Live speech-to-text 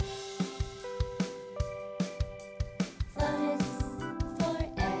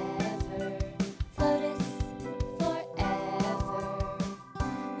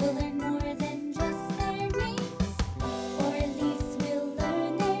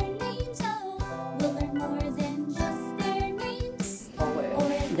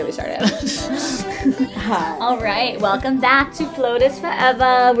Okay, we started. Hi. All right, welcome back to Float is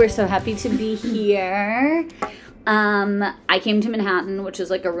Forever. We're so happy to be here. I came to Manhattan, which is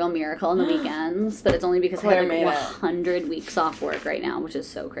like a real miracle on the weekends, but it's only because I have like 100 weeks off work right now, which is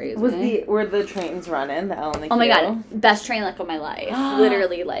so crazy. Were the trains running, the L and the Q? Oh my god, best train luck of my life.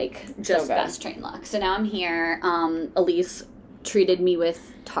 Literally, like, just so best train luck. So now I'm here. Elise treated me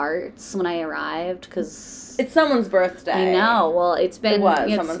with tarts when I arrived, because it's someone's birthday. I know. Well, it was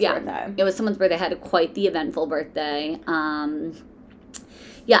someone's birthday. It was someone's birthday. I had quite the eventful birthday.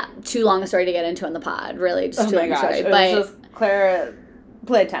 Yeah, too long a story to get into on the pod. Really, just too long a story. It was just Claire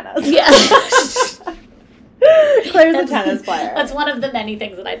played tennis. Yeah. Claire's a tennis player. That's one of the many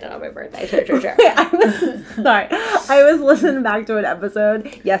things that I did on my birthday. Sure. Sorry. I was listening back to an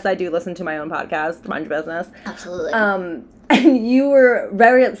episode. Yes, I do listen to my own podcast, Mind Your Business. Absolutely. And you were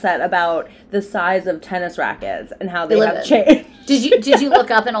very upset about the size of tennis rackets and how they have changed. Did you look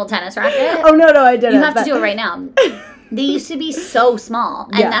up an old tennis racket? Oh, no, I didn't. You have to do it right now. They used to be so small.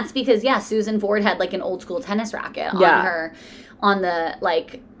 And that's because, Susan Ford had like an old school tennis racket on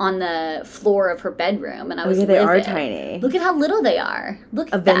the floor of her bedroom, and I was they are tiny. Look at how little they are.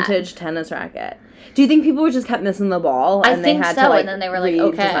 Look at that. A vintage tennis racket. Do you think people just kept missing the ball and they had to like, and then they were like,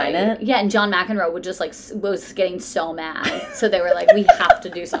 okay, it? Yeah, and John McEnroe would just like was getting so mad, so they were like, we have to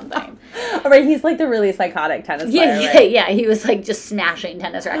do something. All right, he's like the really psychotic tennis player. Right? Yeah, he was like just smashing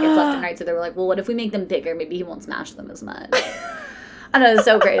tennis rackets left and right. So they were like, well, what if we make them bigger? Maybe he won't smash them as much. I know, it's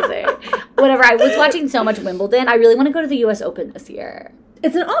so crazy. Whatever. I was watching so much Wimbledon. I really want to go to the U.S. Open this year.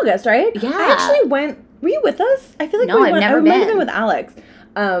 It's in August, right? Yeah. I actually went. Were you with us? I feel like I've never been. I might have been with Alex.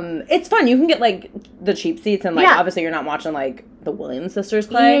 It's fun. You can get like the cheap seats, and like obviously you're not watching like the Williams sisters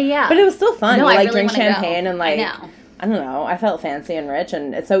play. Yeah. But it was still fun. No, you I like really drink champagne and like I don't know. I felt fancy and rich,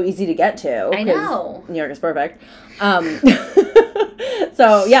 and it's so easy to get to. I know. New York is perfect.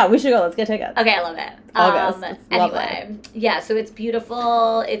 So yeah, we should go. Let's get tickets. Okay, I love it. August. Anyway, so it's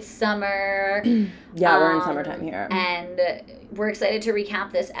beautiful. It's summer. Yeah, we're in summertime here, and we're excited to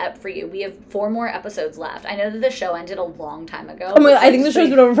recap this ep for you. We have 4 more episodes left. I know that the show ended a long time ago. Oh my God, I think the show's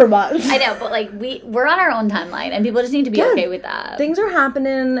been over for months. I know, but like we're on our own timeline, and people just need to be okay with that. Things are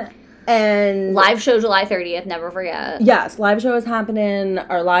happening. And live show July 30th, never forget. Yes, live show is happening.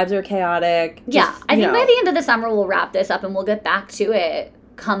 Our lives are chaotic. I think by the end of the summer we'll wrap this up and we'll get back to it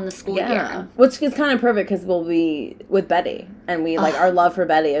come the school year. Which is kind of perfect because we'll be with Betty. And we like our love for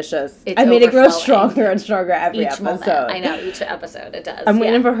Betty is just it grows stronger and stronger every episode. Moment. I know, each episode it does. I'm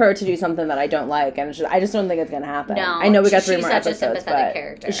waiting for her to do something that I don't like, and I just don't think it's gonna happen. No, I know we got 3 more episodes, she's such a sympathetic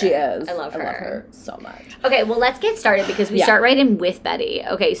character. She is. I love her so much. Okay, well let's get started because we start right in with Betty.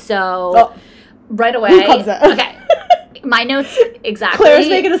 Okay, so right away. Who comes in? Okay. My notes, exactly. Claire's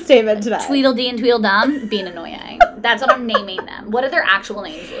making a statement today. Tweedledee and Tweedledum being annoying. That's what I'm naming them. What are their actual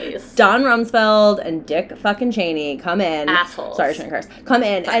names, Elise? Don Rumsfeld and Dick fucking Cheney come in. Assholes. Sorry, shouldn't curse. Come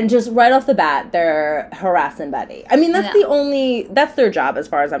in and just right off the bat, they're harassing Betty. I mean, that's their job as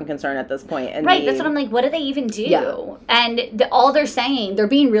far as I'm concerned at this point. Right, that's what I'm like, what do they even do? Yeah. And all they're saying, they're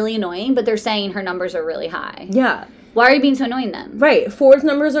being really annoying, but they're saying her numbers are really high. Yeah. Why are you being so annoying then? Right. Ford's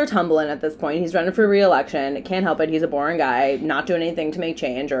numbers are tumbling at this point. He's running for re-election. Can't help it. He's a boring guy, not doing anything to make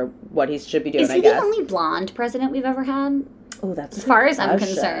change or what he should be doing, I guess. Is he the only blonde president we've ever had? Oh, that's as far as I'm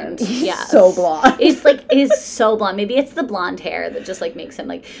concerned. He's so blonde. He's so blonde. Maybe it's the blonde hair that just like makes him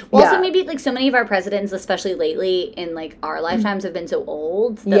like. Well, also maybe like so many of our presidents, especially lately in like our lifetimes, have been so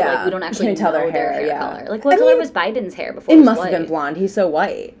old that like we don't actually tell know their hair color. Like what color was Biden's hair before? It must have been blonde. He's so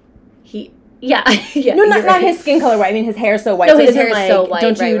white. Yeah. No, not his skin color white. I mean, his hair's so white. No, his hair is so white.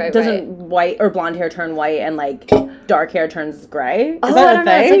 Doesn't white or blonde hair turn white and like dark hair turns gray? Is that I don't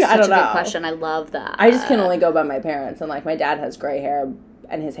a thing? know. It's like I don't such a know. good question. I love that. I just can only go by my parents, and like my dad has gray hair,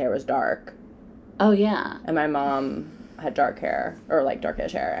 and his hair was dark. Oh yeah. And my mom had dark hair or like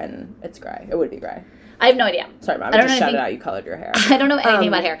darkish hair, and it's gray. It would be gray. I have no idea. Sorry, Mom. I just shouted out you colored your hair. I don't know anything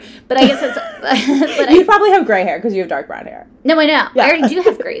about hair. But I guess it's... you probably have gray hair because you have dark brown hair. No, I know. Yeah. I already do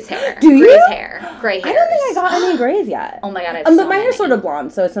have Gray's hair. Do you? Gray's hair. Gray hair. I don't think I got any grays yet. Oh my God, I have but my hair's sort of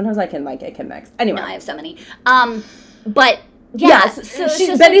blonde, so sometimes I can like, it can mix. Anyway. No, I have so many. But... Yes,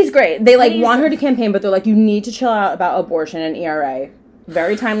 so Betty's great. They like want her to campaign, but they're like, you need to chill out about abortion and ERA.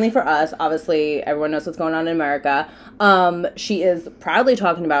 Very timely for us. Obviously, everyone knows what's going on in America. She is proudly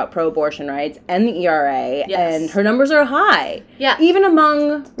talking about pro-abortion rights and the ERA, and her numbers are high. Yeah. Even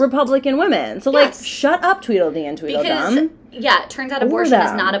among Republican women. So, like, shut up, Tweedledee and Tweedledum. It turns out abortion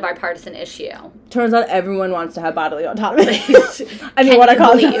is not a bipartisan issue. Turns out everyone wants to have bodily autonomy. I mean, what I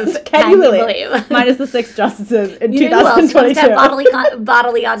call it. Can you believe? Minus the 6 justices in 2022. You know who else wants to have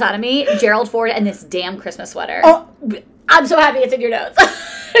bodily autonomy? Gerald Ford and this damn Christmas sweater. Oh, I'm so happy it's in your notes.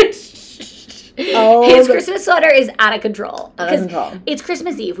 Oh, his Christmas sweater is out of control. Out of control. It's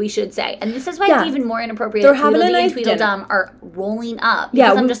Christmas Eve, we should say. And this is why Yeah. it's even more inappropriate They're that having a Tweedledee nice and Tweedledum are rolling up.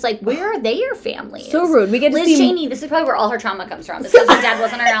 Because I'm just like, where are their families? So rude. We get to Liz see Cheney, this is probably where all her trauma comes from. It's because her dad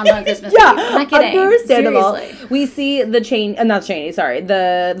wasn't around on Christmas Eve. I'm not kidding. Understandable. Seriously. We see the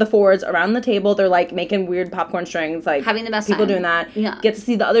the Fords around the table. They're like making weird popcorn strings, like having the best people time. doing that. Yeah. Get to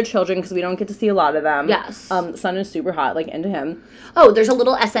see the other children because we don't get to see a lot of them. Yes. Son is super hot, like into him. Oh, there's a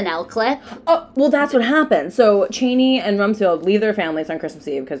little SNL clip. Oh, well, that's what happened. So Cheney and Rumsfeld leave their families on Christmas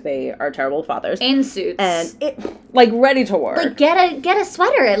Eve because they are terrible fathers. In suits. And ready to work. Like, get a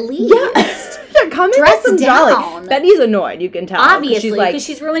sweater at least. Yeah. They're coming Dress with some down. jolly. Betty's annoyed, you can tell. Obviously, because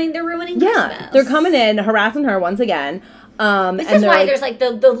she's they're ruining yeah, Christmas. they're coming in, harassing her once again. This is why there's like the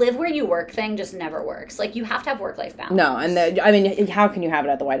live where you work thing just never works. Like, you have to have work-life balance. No, and how can you have it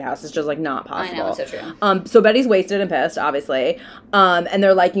at the White House? It's just like not possible. I know, it's so true. So Betty's wasted and pissed, obviously. And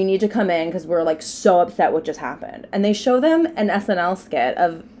they're like, you need to come in because we're like so upset what just happened. And they show them an SNL skit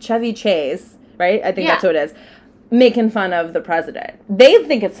of Chevy Chase, right? I think that's who it is, making fun of the president. They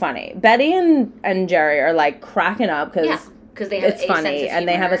think it's funny. Betty and Jerry are like cracking up because they have it's funny and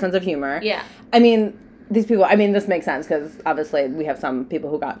they have a sense of humor. Yeah. I mean, these people, this makes sense because obviously we have some people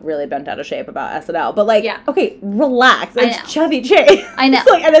who got really bent out of shape about SNL. But okay, relax. It's Chevy Chase. I know.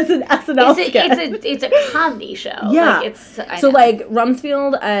 And it's an SNL skit. It's a comedy show. Yeah. Like,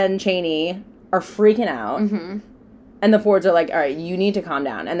 Rumsfeld and Cheney are freaking out. Mm-hmm. And the Fords are like, all right, you need to calm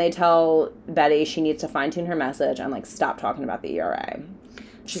down. And they tell Betty she needs to fine-tune her message and like stop talking about the ERA.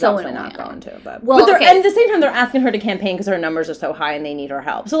 She's so obviously annoying. not going to. But okay. And at the same time, they're asking her to campaign because her numbers are so high and they need her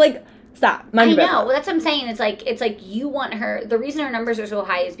help. So like, stop. I know. Well, that's what I'm saying. It's like you want her. The reason her numbers are so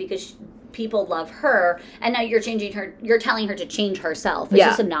high is because people love her, and now you're changing her. You're telling her to change herself. It's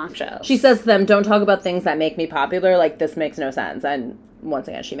just obnoxious. She says to them, "Don't talk about things that make me popular. Like this makes no sense." And once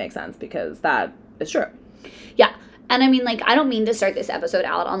again, she makes sense because that is true. Yeah, and I don't mean to start this episode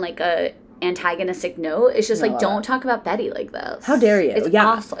out on like a antagonistic note. It's just don't talk about Betty like this. How dare you? It's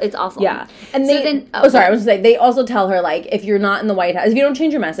awful. It's awful. Yeah. And I was going to say, they also tell her, like, if you're not in the White House, if you don't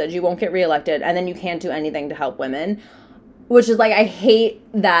change your message, you won't get reelected, and then you can't do anything to help women. Which is, like, I hate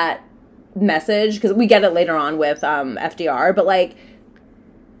that message, because we get it later on with FDR, but, like,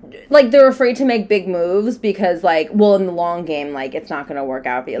 they're afraid to make big moves because, like, well, in the long game, like, it's not going to work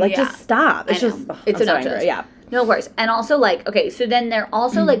out for you. Like, just stop. It's just, it's obnoxious. Yeah. No, of course. And also, like, okay, so then they're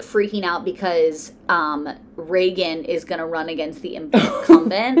also, like, freaking out because Reagan is going to run against the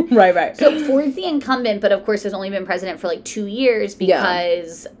incumbent. Right. So Ford's the incumbent, but of course has only been president for, like, 2 years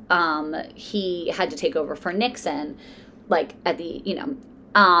because he had to take over for Nixon, like, at the,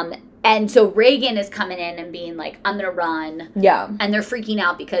 and so Reagan is coming in and being like, I'm going to run. Yeah. And they're freaking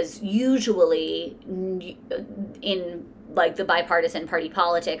out because usually in like the bipartisan party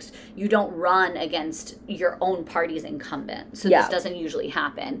politics, you don't run against your own party's incumbent. So this doesn't usually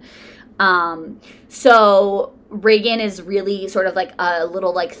happen. So Reagan is really sort of like a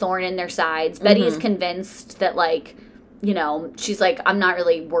little like thorn in their sides. Mm-hmm. Betty's convinced that like, she's like, I'm not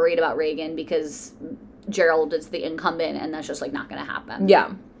really worried about Reagan because Gerald is the incumbent and that's just like not going to happen.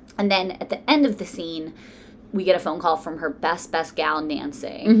 Yeah. And then at the end of the scene, we get a phone call from her best gal,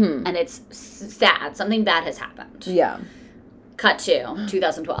 Nancy. Mm-hmm. And it's sad. Something bad has happened. Yeah. Cut to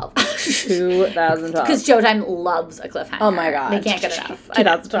 2012. 2012. Because Showtime loves a cliffhanger. Oh my god. They can't get enough.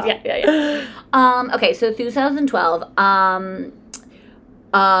 2012. Yeah. Okay, so 2012.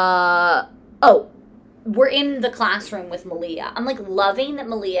 We're in the classroom with Malia. I'm, like, loving that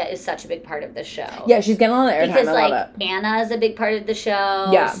Malia is such a big part of the show. Yeah, she's getting all the airtime. Because, I love it. Anna is a big part of the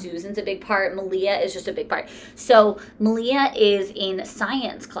show. Yeah. Susan's a big part. Malia is just a big part. So, Malia is in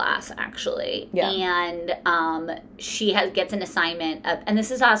science class, actually. Yeah. And she gets an assignment. And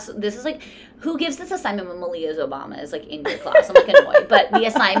this is like, who gives this assignment when Malia's Obama is, like, in your class? I'm, like, annoyed. But the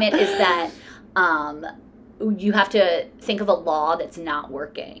assignment is that... you have to think of a law that's not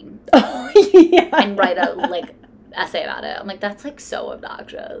working. And write a, like, essay about it. I'm like, that's, like, so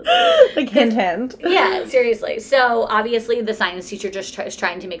obnoxious. Like, hint. Yeah, seriously. So, obviously, the science teacher just is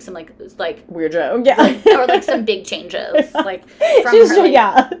trying to make some, like... weird joke, yeah. Or, like, some big changes, like, from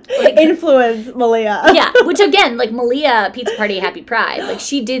her, like, influence Malia. Yeah, which, again, like, Malia, Pizza Party, Happy Pride, like,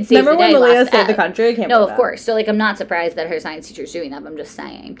 she did save the day. Remember when Malia saved the country? No, of course. So, like, I'm not surprised that her science teacher's doing that, but I'm just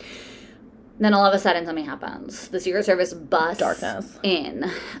saying... Then all of a sudden something happens. The Secret Service busts in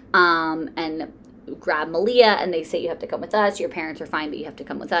and grab Malia and they say, you have to come with us. Your parents are fine, but you have to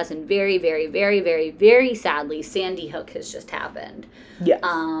come with us. And very, very, very, very, very sadly, Sandy Hook has just happened. Yes.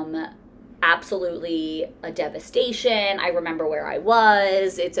 absolutely a devastation. I remember where I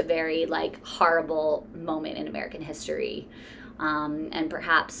was. It's a very, like, horrible moment in American history. And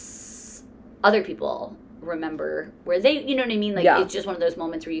perhaps other people remember where they, you know what I mean? Like, it's just one of those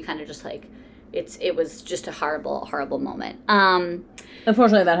moments where you kind of just, like, it was just a horrible moment.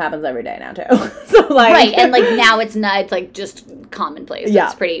 Unfortunately, that happens every day now, too. So, like... Right, and, like, now it's not, it's, like, just commonplace. Yeah.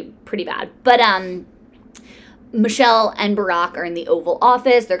 It's pretty bad. But, Michelle and Barack are in the Oval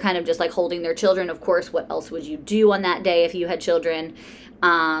Office. They're kind of just, like, holding their children. Of course, what else would you do on that day if you had children?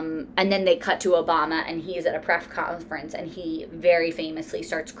 And then they cut to Obama, and he's at a press conference, and he very famously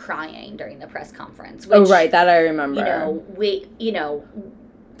starts crying during the press conference. Which, right, that I remember.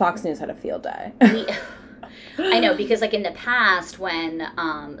 Fox News had a field day. I know, because, like, in the past, when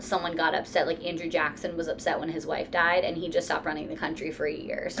someone got upset, like, Andrew Jackson was upset when his wife died, and he just stopped running the country for a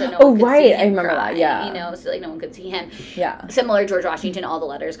year, so no one could see him. I remember cry, that, yeah. You know, so, like, no one could see him. Yeah. Similar to George Washington, all the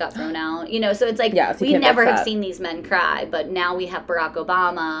letters got thrown out, you know, so it's like, we never have seen these men cry, but now we have Barack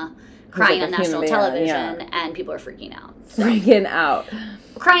Obama crying on national television, and people are freaking out. So. Freaking out.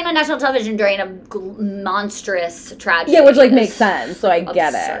 Crying on national television during a monstrous tragedy. Yeah, which, like, makes sense, so I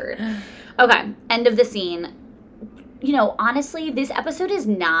get it. Okay, end of the scene. You know, honestly, this episode is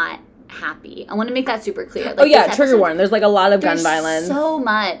not happy. I want to make that super clear. Like, trigger warning. There's, like, a lot of gun violence. So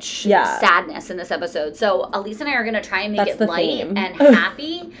much sadness in this episode. So, Elise and I are going to try and make it light and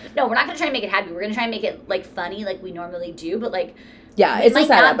happy. No, we're not going to try and make it happy. We're going to try and make it, like, funny like we normally do. But, like, it's a sad episode. It might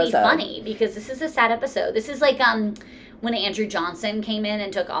not be funny because this is a sad episode. This is, like, when Andrew Johnson came in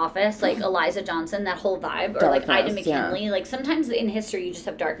and took office, like Eliza Johnson, that whole vibe, or like Ida McKinley. Like, sometimes in history you just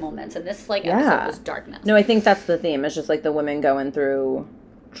have dark moments, and this, like, episode was darkness. No, I think that's the theme. It's just, like, the women going through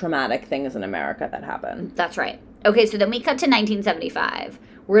traumatic things in America that happen. That's right. Okay, so then we cut to 1975.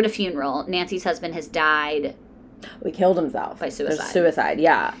 We're at a funeral. Nancy's husband has died. He killed himself. By suicide. There's suicide,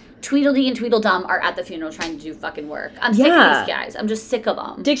 yeah. Tweedledee and Tweedledum are at the funeral trying to do fucking work. I'm sick of these guys. I'm just sick of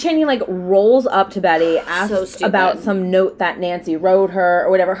them. Dick Cheney, like, rolls up to Betty, asks about some note that Nancy wrote her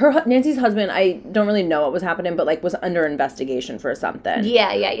or whatever. Nancy's husband, I don't really know what was happening, but, like, was under investigation for something.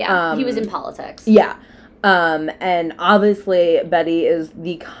 Yeah. He was in politics. Yeah. And obviously Betty is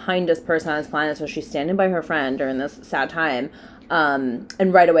the kindest person on this planet, so she's standing by her friend during this sad time.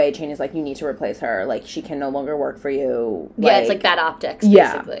 And right away, Cheney's like, you need to replace her. Like, she can no longer work for you. Yeah, it's like bad optics,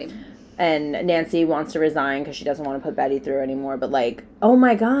 basically. Yeah. And Nancy wants to resign because she doesn't want to put Betty through anymore. But, like, oh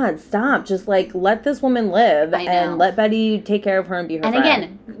my God, stop. Just, like, let this woman live and let Betty take care of her and be her friend. And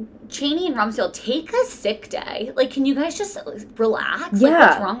again, Cheney and Rumsfeld, take a sick day. Like, can you guys just relax? Yeah. Like,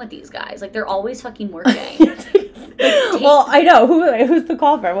 what's wrong with these guys? Like, they're always fucking working. Well, I know. Who's the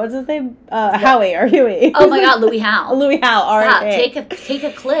call for? What's his name? Howie or Huey. Oh my God, Louis Howe. Louis Howe, R.I.P. Take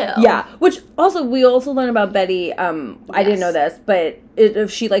a clue. Yeah, which we also learn about Betty. I didn't know this, but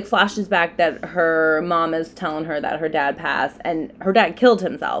if she, like, flashes back that her mom is telling her that her dad passed and her dad killed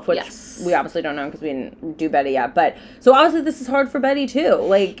himself, which we obviously don't know because we didn't do Betty yet. But so obviously this is hard for Betty too.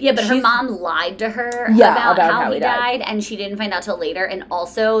 Like, yeah, but her mom lied to her about how he died, and she didn't find out till later. And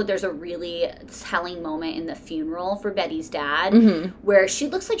also, there's a really telling moment in the funeral for Betty's dad where she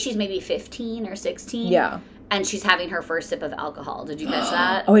looks like she's maybe 15 or 16. Yeah. And she's having her first sip of alcohol. Did you catch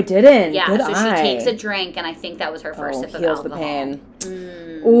that? Oh, I didn't. Yeah, she takes a drink, and I think that was her first sip of alcohol. The pain.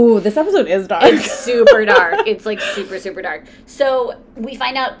 Ooh, this episode is dark. It's super dark. It's, like, super, super dark. So we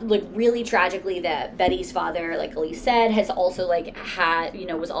find out, like, really tragically that Betty's father, like Elise said, has also, like, had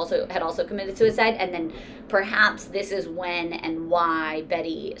also committed suicide, and then perhaps this is when and why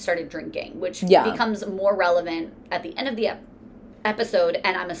Betty started drinking, which becomes more relevant at the end of the episode,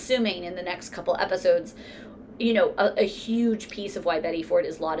 and I'm assuming in the next couple episodes. You know, a huge piece of why Betty Ford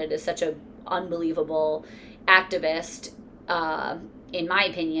is lauded as such a unbelievable activist, in my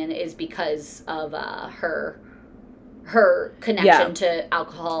opinion, is because of her connection to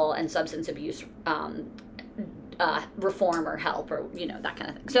alcohol and substance abuse reform or help or, you know, that kind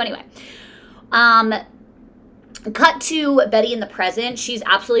of thing. So anyway, cut to Betty in the present. She's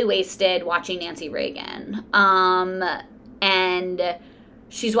absolutely wasted watching Nancy Reagan. And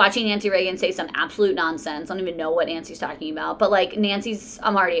she's watching Nancy Reagan say some absolute nonsense. I don't even know what Nancy's talking about. But, like,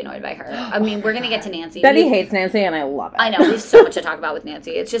 I'm already annoyed by her. I mean, we're going to get to Nancy. Betty hates Nancy, and I love it. I know. We have so much to talk about with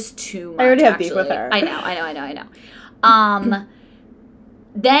Nancy. It's just too much, I already have beef with her. I know.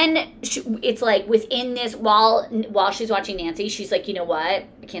 Then it's like within this, while she's watching Nancy, she's like, you know what?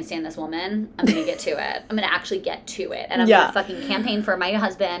 I can't stand this woman. I'm going to get to it. I'm going to actually get to it. And I'm going to fucking campaign for my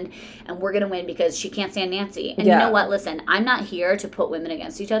husband, and we're going to win because she can't stand Nancy. And you know what? Listen, I'm not here to put women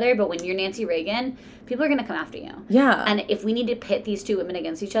against each other, but when you're Nancy Reagan, people are going to come after you. Yeah. And if we need to pit these two women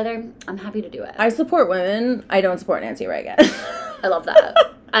against each other, I'm happy to do it. I support women. I don't support Nancy Reagan. I love that.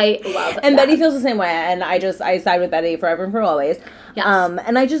 I love And that. Betty feels the same way, and I side with Betty forever and for always. Yes.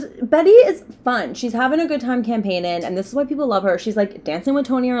 And Betty is fun. She's having a good time campaigning, and this is why people love her. She's like dancing with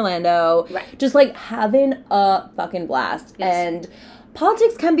Tony Orlando, right. just like having a fucking blast. Yes. And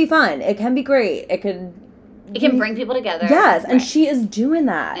politics can be fun. It can be great. It can bring people together. Yes, right. and she is doing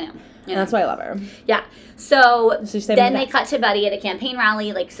that. I know. And that's why I love her. Yeah. So then they back. cut to Betty at a campaign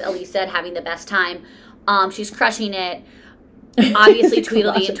rally, like Elise said, having the best time. She's crushing it. Obviously,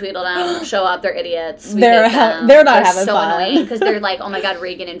 Tweedledee and Tweedledum show up. They're idiots. They're not having so fun. Annoying because they're like, oh my god,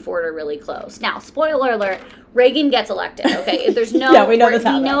 Reagan and Ford are really close. Now, spoiler alert: Reagan gets elected. Okay, if there's no, yeah, we know this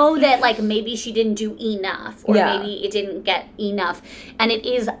happens. We know that like maybe she didn't do enough, or maybe it didn't get enough, and it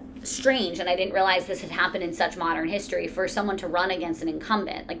is strange. And I didn't realize this had happened in such modern history for someone to run against an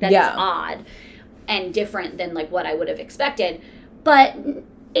incumbent. Like that is odd and different than like what I would have expected. But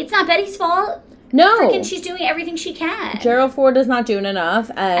it's not Betty's fault. No. Freaking, she's doing everything she can. Gerald Ford is not doing enough.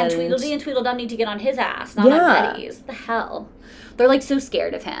 And Tweedledee and Tweedledum need to get on his ass, not on Betty's. What the hell? They're like so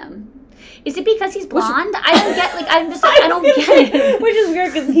scared of him. Is it because he's blonde? I don't get, like, I'm just like, I don't get it. Which is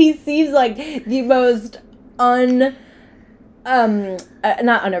weird because he seems like the most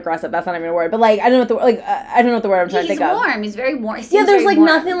not unaggressive, that's not even a word, but like I don't know what the word I'm trying to think of. He's warm. He's very warm. Yeah, there's like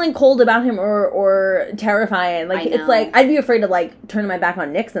nothing like cold about him or terrifying. Like it's like I'd be afraid to like turn my back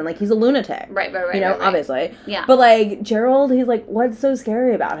on Nixon. Like he's a lunatic. Right. You know, right. obviously. Yeah. But like Gerald, he's like, what's so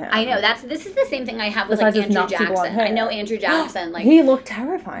scary about him? I know this is the same thing I have with besides like Andrew Jackson. I know Andrew Jackson. Like he looked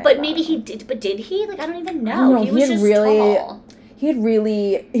terrifying. But maybe he did. But did he? Like I don't even know. I don't know. He was just tall.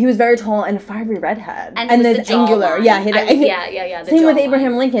 He was very tall and a fiery redhead. And then the angular. line. Yeah, same with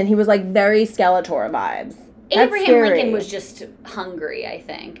Abraham Lincoln. He was like very Skeletor vibes. Abraham Lincoln was just hungry, I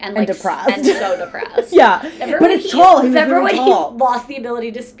think. And like depressed. And so depressed. Yeah. But it's tall. Remember when he lost the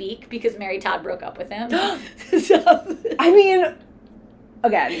ability to speak because Mary Todd broke up with him? I mean,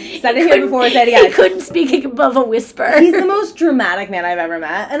 again, said it here before, said it again. He couldn't speak above a whisper. He's the most dramatic man I've ever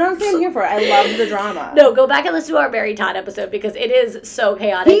met, and honestly, I'm here for it. I love the drama. No, go back and listen to our Mary Todd episode because it is so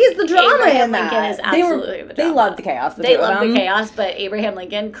chaotic. He's the drama Abraham in that. Lincoln is absolutely the drama. They loved the chaos. They loved the chaos, but Abraham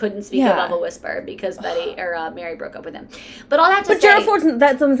Lincoln couldn't speak above a whisper because Mary broke up with him. But all that to say, Gerald Ford's,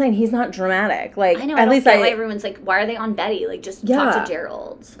 that's what I'm saying. He's not dramatic. Like I know. At least why everyone's like, why are they on Betty? Like, just talk to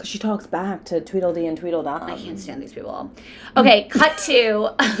Gerald. Because she talks back to Tweedledee and Tweedledum. I can't stand these people. Okay, cut to.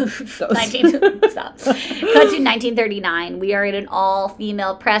 Cut to 1939. We are at an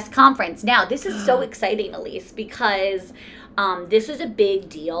all-female press conference. Now, this is so exciting, Elise, because this was a big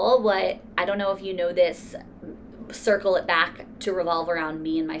deal. I don't know if you know this, circle it back to revolve around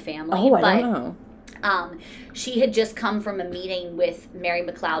me and my family. Oh, I don't know. She had just come from a meeting with Mary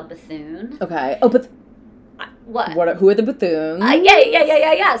McLeod Bethune. Okay. Oh, but what? Who are the Bethunes?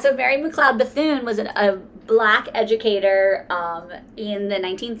 Yeah. So Mary McLeod Bethune was a Black educator in the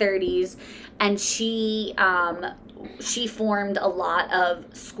 1930s, and she formed a lot of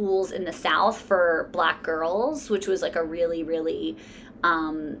schools in the South for Black girls, which was like a really, really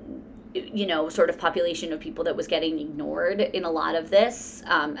sort of population of people that was getting ignored in a lot of this,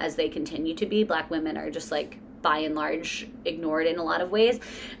 as they continue to be. Black women are just like by and large ignored in a lot of ways.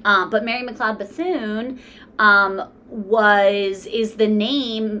 But Mary McLeod Bethune is the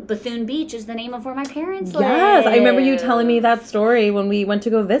name, Bethune Beach is the name of where my parents live. Yes, I remember you telling me that story when we went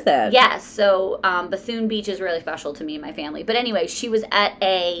to go visit. Yes, so Bethune Beach is really special to me and my family. But anyway, she was at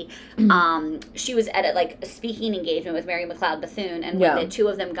a like a speaking engagement with Mary McLeod Bethune, and when the two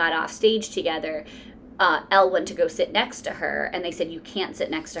of them got off stage together, Elle went to go sit next to her, and they said, you can't sit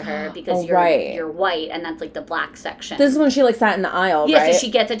next to her because you're white, and that's like the Black section. This is when she like sat in the aisle, right? Yeah, so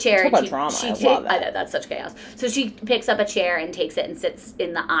she gets a chair. Talk about drama. I know, that's such chaos. So she picks up a chair and takes it and sits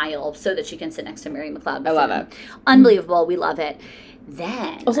in the aisle so that she can sit next to Mary McLeod Bethune. I love it. Unbelievable. We love it.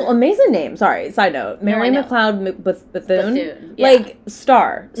 Then. Also, amazing name. Sorry, side note. Mary McLeod Bethune. Yeah. Like,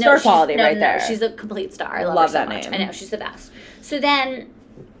 star quality right there. She's a complete star. I love her so that much. name. I know, she's the best. So then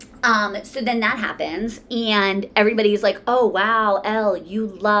that happens, and everybody's like, oh, wow, Elle, you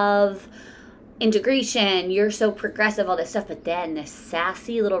love integration, you're so progressive, all this stuff. But then this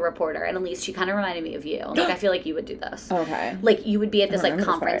sassy little reporter, and Elise, she kind of reminded me of you. Like, I feel like you would do this. Okay. Like, you would be at this, like,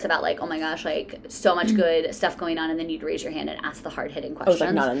 conference about, like, oh my gosh, like, so much good stuff going on, and then you'd raise your hand and ask the hard-hitting questions. I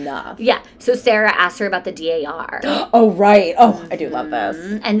was like, not enough. Yeah. So Sarah asked her about the DAR. Oh, right. Oh, I do love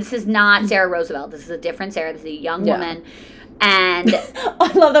this. And this is not Sarah Roosevelt. This is a different Sarah. This is a young woman. And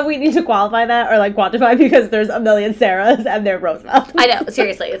I love that we need to qualify that or like quantify because there's a million Sarahs and they're Roosevelt. I know,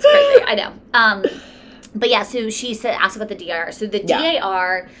 seriously, it's crazy. I know. But yeah, so she asked about the DAR. So the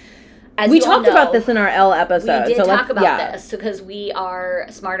DAR, as we you all talked about this in our Elle episode. We did so talk about this because we are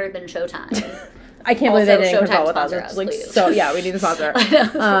smarter than Showtime. I can't believe they didn't Showtime consult with us. sponsor It's us, like please. so. Yeah, we need a sponsor.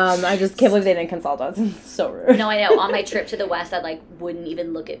 I just can't believe they didn't consult us. It's so rude. No, I know. On my trip to the West, I wouldn't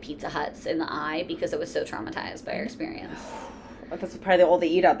even look at Pizza Huts in the eye because I was so traumatized by our experience. That's probably all they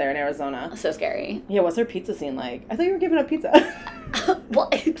eat out there in Arizona. So scary. Yeah, what's their pizza scene like? I thought you were giving up pizza. Well,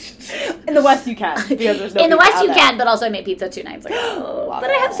 in the West you can because there's no. In the pizza West out you there. can, but also I made pizza 2 nights ago. Love But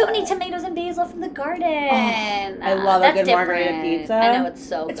it. I have so many tomatoes and basil from the garden. I love That's a good different. margarita pizza. I know, it's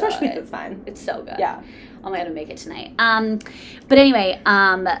so good. It's fresh pizza. It's fine. It's so good. Yeah. I'm gonna make it tonight. But anyway,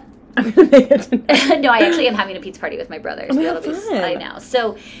 I'm gonna make it tonight. no, I actually am having a pizza party with my brothers. Oh my That'll God, be- fun. I know.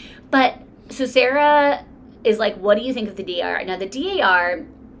 So Sarah is like, what do you think of the DAR? Now, the DAR,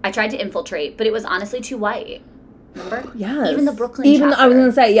 I tried to infiltrate, but it was honestly too white. Remember? Yes. Even the Brooklyn I was chapter.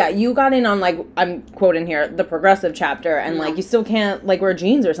 gonna say, yeah, you got in on I'm quoting here, the progressive chapter, and No. you still can't wear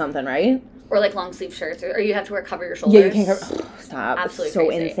jeans or something, right? Or long sleeve shirts, or you have to cover your shoulders. Yeah, you can't cover. Oh, stop! Absolutely it's so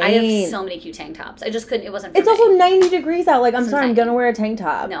crazy. insane. I have so many cute tank tops. I just couldn't. It wasn't. For It's me. also 90 degrees out. I'm It's sorry, I'm insane. gonna wear a tank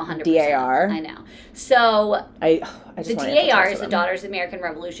top. No, 100%. DAR. I know. So I just the wanna DAR infiltrate is the them. Daughters of the American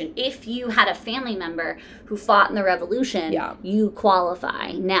Revolution. If you had a family member who fought in the Revolution, Yeah. you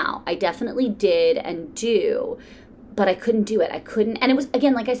qualify. Now, I definitely did and do, but I couldn't do it. I couldn't, and it was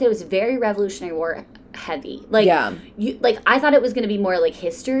again, like I said, it was very Revolutionary War heavy. Yeah. I thought it was going to be more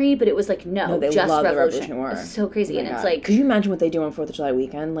history, but it was no, they just love the Revolution. Revolutionary War. It's so crazy, and it's could you imagine what they do on 4th of July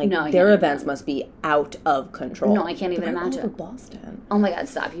weekend? No, I their can't events even. must be out of control. No, I can't even They're all imagine. over Boston. Oh my God,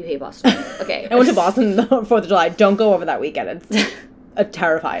 stop! You hate Boston. Okay, I went to Boston the 4th of July. Don't go over that weekend. It's a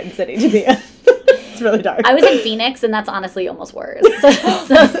terrifying city to be in. It's really dark. I was in Phoenix, and that's honestly almost worse.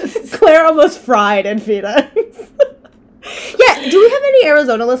 Claire almost fried in Phoenix. Yeah, do we have any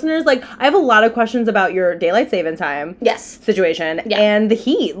Arizona listeners? I have a lot of questions about your daylight saving time Yes. situation Yeah. and the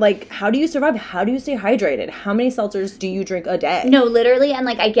heat. How do you survive? How do you stay hydrated? How many seltzers do you drink a day? No, literally, and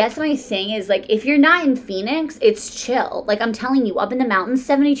I guess my thing is if you're not in Phoenix, it's chill. I'm telling you, up in the mountains,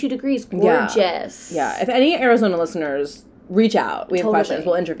 72 degrees, gorgeous. Yeah, if any Arizona listeners reach out, we have Totally. questions.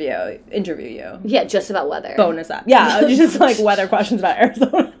 We'll interview you. Yeah, just about weather. Bonus up. Yeah, just weather questions about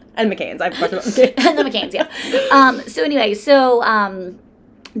Arizona. And McCain's. I have a question about McCain's. And the McCain's, yeah.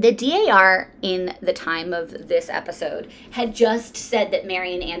 The DAR in the time of this episode had just said that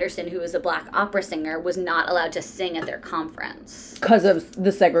Marian Anderson, who is a black opera singer, was not allowed to sing at their conference. Because of the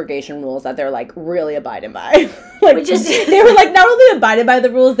segregation rules that they're really abiding by. Which is they were not only abided by the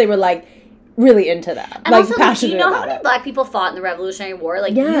rules, they were really into that. And also, do passionate you know how about many it. black people fought in the Revolutionary War?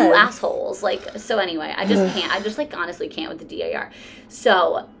 You Yes. assholes. So anyway, I just can't. I just honestly can't with the DAR.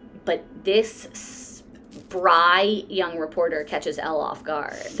 So, but this spry young reporter catches Elle off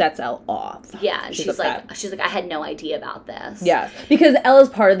guard. Sets Elle off. Yeah, and she's upset. like, I had no idea about this. Yes, because Elle is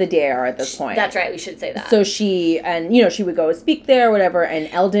part of the DAR at this point. That's right. We should say that. So she would go speak there, whatever, and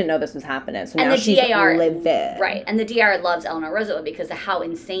Elle didn't know this was happening. So and now the she's DAR livid. Right, and the DAR loves Eleanor Roosevelt because of how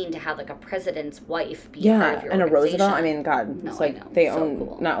insane to have a president's wife be part of your and a organization. Roosevelt. I mean, God, No, it's I know. they So own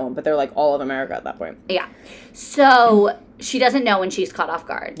cool. not own, but they're all of America at that point. Yeah. So she doesn't know when she's caught off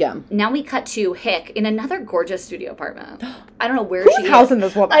guard. Yeah. Now we cut to Hick in another gorgeous studio apartment. I don't know where Whose she house is. in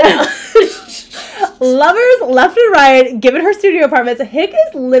this woman? I know. Lovers left and right, giving her studio apartments. Hick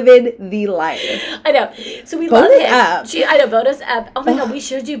is living the life. I know. So we Bonus love Hick. ep. I know, bonus ep. Oh my God, we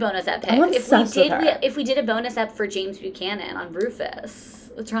should do bonus ep Hick. I'm If we obsessed with did, her. if we did a bonus ep for James Buchanan on Rufus.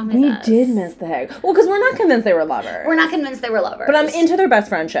 What's wrong with We us? did miss the Hick. Well, because we're not convinced they were lovers. We're not convinced they were lovers. But I'm into their best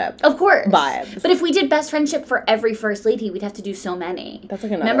friendship. Of course. Vibes. But if we did best friendship for every first lady, we'd have to do so many. That's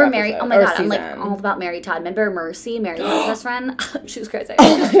another Remember Mary? episode, Oh my or God, I'm season. all about Mary Todd. Remember Mercy, Mary Todd's best friend? She was crazy.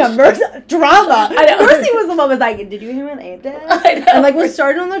 Yeah, Mercy, drama. I know. Mercy was the one was did you hear him ape it? I know. And was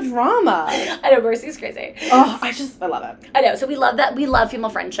started on the drama. I know, Mercy's crazy. Oh, I love it. I know, so we love that. We love female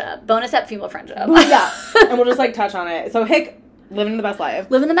friendship. Bonus ep female friendship. Yeah, and we'll just touch on it. So Hick, living the best life.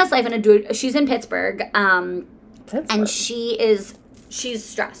 Living the best life in a dude. She's in Pittsburgh, and Pittsburgh. she's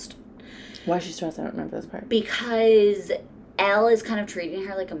stressed Why is she stressed? I don't remember this part. because Elle is kind of treating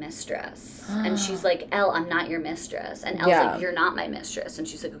her like a mistress. And she's like, Elle, I'm not your mistress. And Elle's Yeah. like, you're not my mistress. And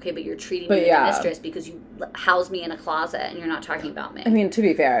she's like, okay, but you're treating But me like yeah. a mistress because you house me in a closet and you're not talking about me. I mean, to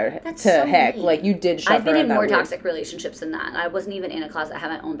be fair That's to so Hick, mean. you did shove I've been her in that more weird- toxic relationships than that. And I wasn't even in a closet. I had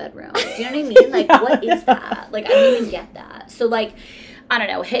my own bedroom. Do you know what I mean? What is that? I don't even get that. So, I don't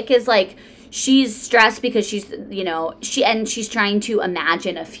know. Hick is she's stressed because she's she's trying to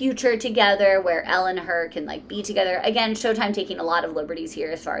imagine a future together where Elle and her can be together. Again, Showtime taking a lot of liberties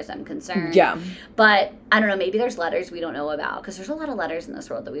here as far as I'm concerned. Yeah. But I don't know, maybe there's letters we don't know about because there's a lot of letters in this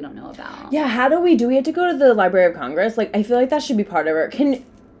world that we don't know about. Yeah, how do we have to go to the Library of Congress? I feel like that should be part of it. Can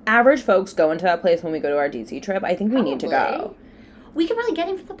average folks go into that place when we go to our DC trip? I think we need to go. We could probably get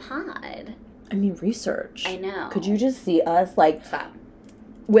him for the pod. I mean, research. I know. Could you just see us, like... Stop.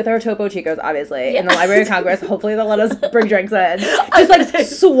 With our Topo Chicos, obviously, in the Library of Congress. Hopefully they'll let us bring drinks in. Just, like,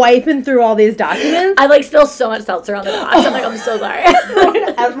 swiping through all these documents. I, like, spill so much seltzer on the box. I'm like, I'm so sorry.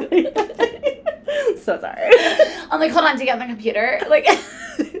 So sorry. I'm like, hold on, to get my computer. Like,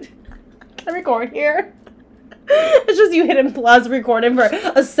 can I record here? It's just you hitting plus recording for a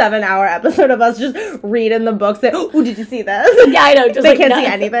 7-hour episode of us just reading the books. That, oh, did you see this? Yeah, I know. Just they like, can't see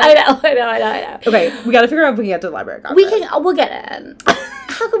anything. I know. Okay, we gotta figure out if we can get to the Library of Congress. We'll get in.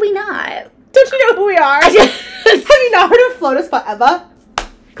 How could we not? Don't you know who we are? Have you not heard of Flotus Forever?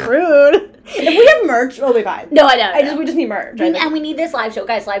 Rude. If we have merch, we'll be fine. No, I know. We just need merch. And we need this live show.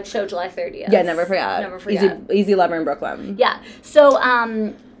 Guys, live show July 30th. Yeah, never forget. Easy Lover in Brooklyn. Yeah. So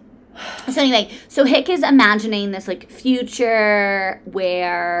anyway, so Hick is imagining this, like, future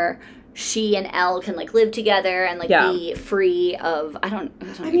where she and Elle can, like, live together and, like, be free of, I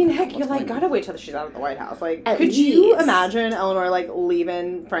mean, heck, you're like, gotta wait till she's out of the White House. Like, could you imagine Eleanor, like,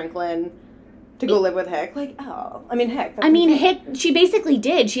 leaving Franklin to go live with Hick? Like, oh. I mean, Hick. Hick, she basically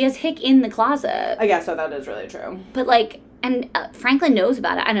did. She has Hick in the closet. I guess so. That is really true. But, like, and Franklin knows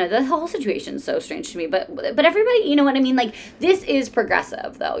about it. I know, the whole situation's so strange to me. But everybody, you know what I mean? Like, this is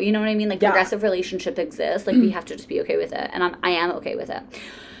progressive, though. You know what I mean? Like, progressive relationship exists. Like, we have to just be okay with it. And I am okay with it.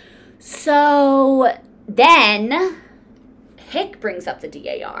 So then Hick brings up the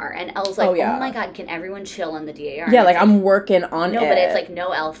DAR, and Elle's like, oh my God, can everyone chill on the DAR? Yeah, like, I'm working on it. No, but it's like, no,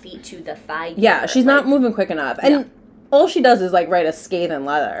 Elle, feet to the fire. Yeah, she's not moving quick enough. And all she does is, like, write a scathing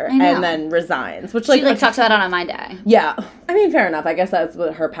letter and then resigns. Which, like, she, like, talks about it on My Day. Yeah. I mean, fair enough. I guess that's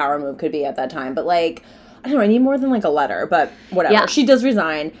what her power move could be at that time. But, like, I don't know, I need more than, like, a letter. But whatever. Yeah. She does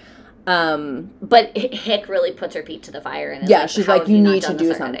resign. But Hick really puts her feet to the fire. And she's like, you need to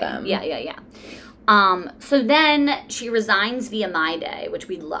do something. Yeah. So then she resigns via My Day, which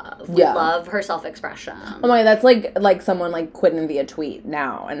we love. We love her self-expression. Oh my, that's like someone, like, quitting via tweet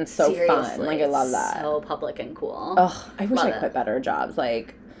now, and it's so fun. Like, I love that. So public and cool. Ugh, I wish I quit better jobs.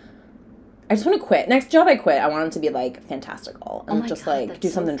 Like, I just want to quit. Next job I quit, I want it to be, like, fantastical. And just, like, do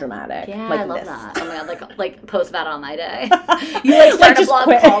something dramatic. Yeah, like I love this. that. Oh my God, like post about it on My Day. You, like, start a blog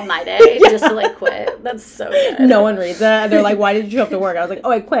called My Day just to, like, quit. That's so good. No one reads it, and they're like, why did you have to work? I was like,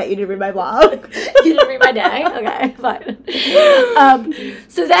 oh, I quit. You didn't read my blog. You didn't read My Day? Okay, fine.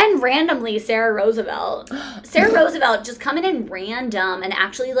 So then, randomly, Sarah Roosevelt just coming in random and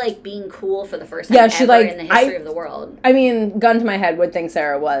actually, like, being cool for the first time ever in the history of the world. I mean, gun to my head, would think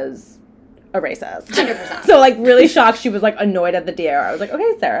Sarah was a racist. 100%. So, like, really shocked she was, like, annoyed at the DAR. I was like,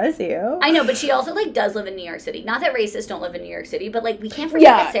 okay, Sarah, I see you. I know, but she also, like, does live in New York City. Not that racists don't live in New York City, but, like, we can't forget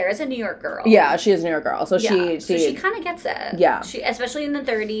that Sarah's a New York girl. Yeah, she is a New York girl. So she kind of gets it. Yeah. She, especially in the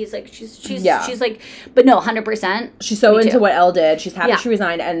 30s, like, she's like, but no, 100%. She's so into what Elle did. She's happy she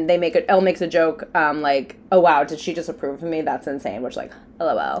resigned, and Elle makes a joke, like, oh, wow, did she just approve of me? That's insane, which, like,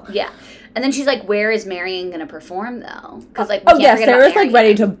 LOL. Yeah. And then she's like, where is Marion going to perform, though? Because, like, we can't forget Sarah's, about like,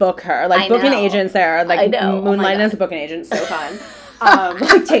 ready to book her. Like, book an agent, Sarah. Like, moonlighting as a booking agent. So fun.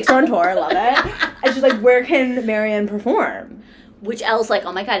 Like, takes her on tour. Love it. And she's like, where can Marion perform? Which Elle's like,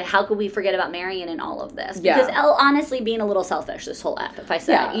 oh my God, how could we forget about Marion in all of this? Because Elle, honestly, being a little selfish this whole ep, if I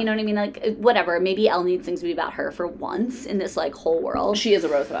say, you know what I mean? Like, whatever. Maybe Elle needs things to be about her for once in this, like, whole world. She is a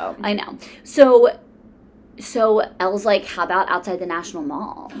Roosevelt. I know. So Elle's like, how about outside the National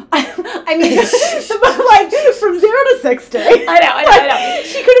Mall? I mean, like, from 0 to 60. I know.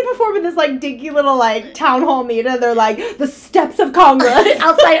 She couldn't perform in this, like, dinky little, like, town hall meeting. They're like, the steps of Congress.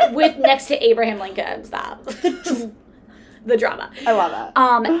 Outside, next to Abraham Lincoln. Stop. The drama. I love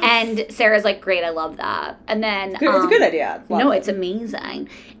that. And Sarah's like, great, I love that. And then... it's a good idea. It's amazing.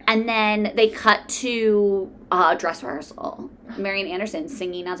 And then they cut to dress rehearsal. Marian Anderson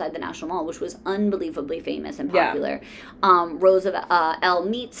singing outside the National Mall, which was unbelievably famous and popular. Roosevelt, Elle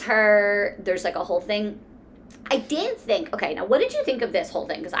meets her. There's, like, a whole thing. I did think... Okay, now, what did you think of this whole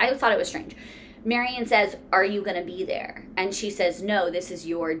thing? Because I thought it was strange. Marian says, are you going to be there? And she says, no, this is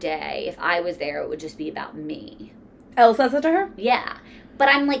your day. If I was there, it would just be about me. Elle says it to her? Yeah. But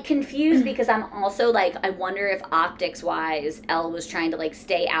I'm, like, confused because I'm also, like, I wonder if optics-wise, Elle was trying to, like,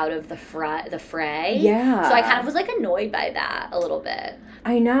 stay out of the fray. Yeah. So I kind of was, like, annoyed by that a little bit.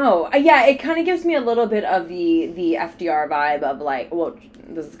 I know. Yeah, it kind of gives me a little bit of the FDR vibe of, like, well,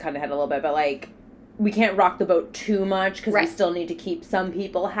 this is kind of head a little bit, but, like, we can't rock the boat too much because we still need to keep some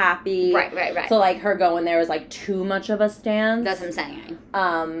people happy. Right. So, like, her going there is, like, too much of a stance. That's what I'm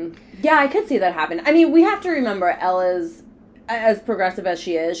saying. Yeah, I could see that happen. I mean, we have to remember Elle is, as progressive as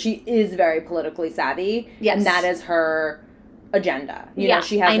she is very politically savvy. Yes. And that is her agenda. You know,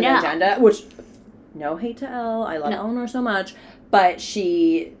 she has an agenda, which, no hate to Elle. I love Eleanor so much. But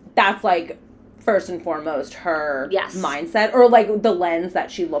that's, like, first and foremost her yes. mindset, or like the lens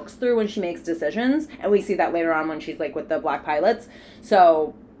that she looks through when she makes decisions, and we see that later on when she's like with the black pilots.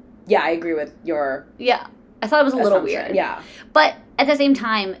 So yeah, I agree with your I thought it was a little weird, but at the same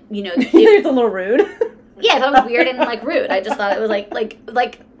time, you know, it's a little rude. Yeah, I thought it was weird and like rude. I just thought it was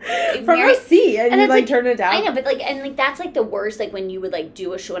like from Mary C, and you like turn it down. I know, but like that's like the worst. Like when you would like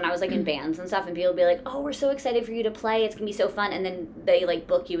do a show, when I was like in bands and stuff, and people would be like, "Oh, we're so excited for you to play. It's gonna be so fun," and then they like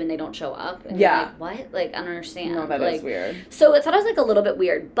book you and they don't show up. And you're like, what? Like I don't understand. No, that is weird. So I thought it was like a little bit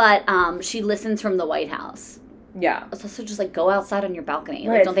weird, but she listens from the White House. Yeah. It's also just like go outside on your balcony.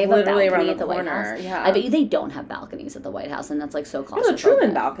 Right, like, don't they have a balcony at the White House? Yeah. I bet you they don't have balconies at the White House, and that's like so claustrophobic. There's a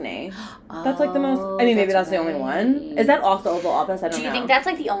Truman balcony. That's like the most. I mean, maybe that's the only one. Is that off the Oval Office? I don't know. Do you think that's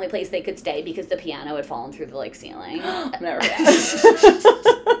like the only place they could stay because the piano had fallen through the like ceiling? Never.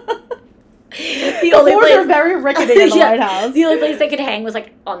 The only floors are very rickety in the White House. The only place they could hang was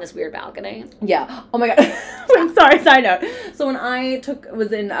like on this weird balcony. Yeah. Oh my god. I'm sorry. Side note. So when I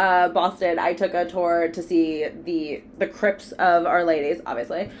was in Boston, I took a tour to see the crypts of Our Ladies,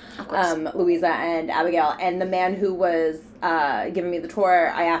 obviously, of course. Louisa and Abigail, and the man who was giving me the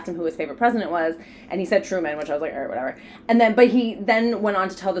tour, I asked him who his favorite president was, and he said Truman, which I was like, all right, whatever. And then, but he then went on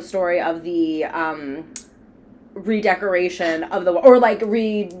to tell the story of the redecoration of the, or like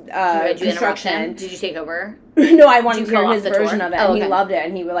construction. Did you take over? No, I wanted to hear his version tour? of it, and he loved it,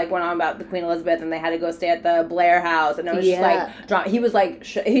 and he like went on about the Queen Elizabeth, and they had to go stay at the Blair House, and it was just like he was like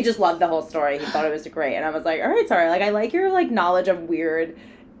he just loved the whole story. He thought it was great, and I was like, all right, sorry, like I like your like knowledge of weird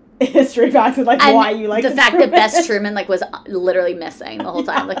history facts and like why you like the fact that Bess Truman like was literally missing the whole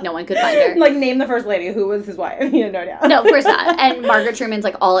time, like no one could find her. Like name the first lady who was his wife. He had no idea. No, of course not. And Margaret Truman's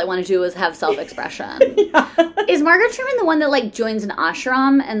like all I want to do is have self-expression. Is Margaret Truman the one that like joins an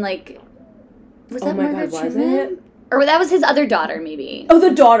ashram and like was that Margaret Truman? Was it? Or that was his other daughter, maybe. Oh,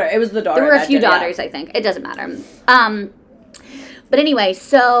 the daughter. It was the daughter. There were a few daughters, I think. It doesn't matter. But anyway,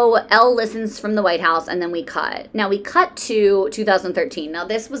 so Elle listens from the White House, and then we cut. Now, we cut to 2013. Now,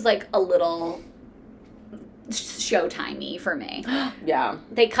 this was, like, a little showtimey for me. Yeah.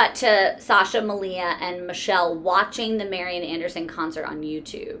 They cut to Sasha, Malia, and Michelle watching the Marian Anderson concert on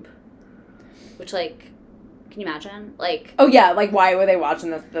YouTube. Which, like, can you imagine? Like, oh, yeah. Like, why were they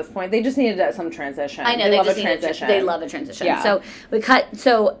watching this at this point? They just needed some transition. I know. They love a transition. They love a transition. Yeah. So, we cut.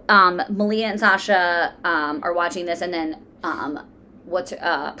 So, Malia and Sasha are watching this, and then... what's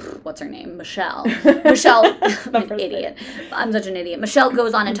her name? Michelle. I'm an idiot. I'm such an idiot. Michelle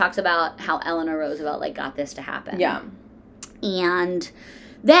goes on and talks about how Eleanor Roosevelt like got this to happen. Yeah. And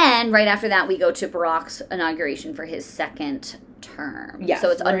then right after that we go to Barack's inauguration for his second term. Yes, so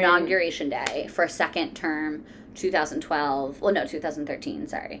it's inauguration day for second term 2012. Well, no, 2013,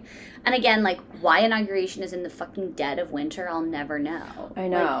 sorry. And again, like, why inauguration is in the fucking dead of winter, I'll never know. I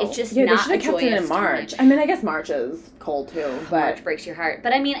know. Like, it's just not a joyous kept it in March. Time. I mean, I guess March is cold, too. But March breaks your heart.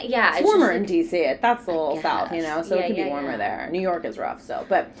 But, I mean, yeah. It's warmer in D.C. That's a little south, you know? So it could be warmer there. New York is rough, so.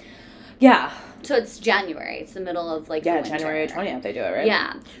 But, yeah. So it's January. It's the middle of, like, the winter. January 20th they do it, right?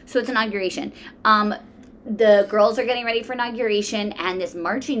 Yeah. So it's inauguration. The girls are getting ready for inauguration, and this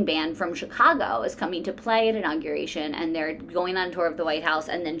marching band from Chicago is coming to play at inauguration, and they're going on a tour of the White House,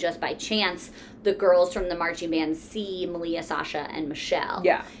 and then just by chance, the girls from the marching band see Malia, Sasha, and Michelle.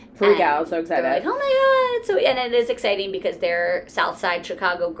 Yeah. Freak out, so excited. They're like, oh my god. So, and it is exciting because they're South Side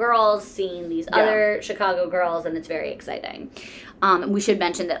Chicago girls seeing these other Chicago girls, and it's very exciting. We should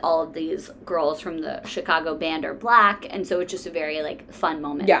mention that all of these girls from the Chicago band are black, and so it's just a very, like, fun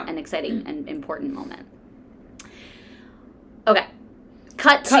moment and exciting and important moment. Okay.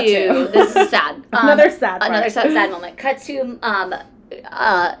 Cut to this is sad. Another sad moment. Cut to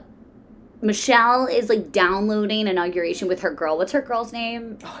Michelle is like downloading inauguration with her girl. What's her girl's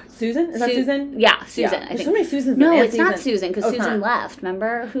name? Susan? Is that Susan? Yeah, Susan. Yeah. There's so many Susans. No, it's not Susan because Susan left.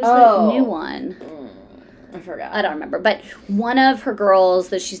 Remember? Who's the new one? I forgot. I don't remember. But one of her girls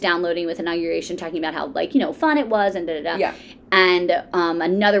that she's downloading with inauguration talking about how, like, you know, fun it was and da-da-da. Yeah. And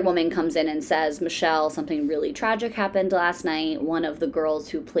another woman comes in and says, Michelle, something really tragic happened last night. One of the girls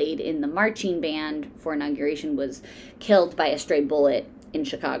who played in the marching band for inauguration was killed by a stray bullet in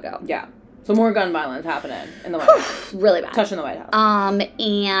Chicago. Yeah. So more gun violence happening in the White House. Really bad. Touching the White House.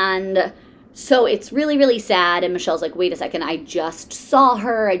 And so it's really, really sad. And Michelle's like, wait a second, I just saw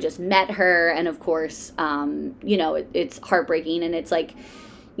her. I just met her. And of course, you know, it's heartbreaking. And it's like,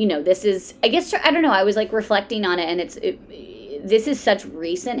 you know, this is, I guess, I don't know. I was like reflecting on it, and this is such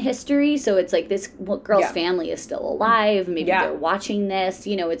recent history. So it's like this girl's family is still alive. Maybe they're watching this.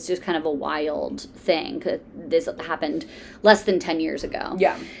 You know, it's just kind of a wild thing. 'Cause this happened less than 10 years ago.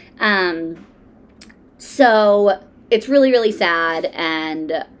 Yeah. So it's really, really sad,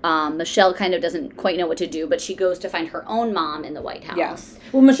 and Michelle kind of doesn't quite know what to do, but she goes to find her own mom in the White House. Yes.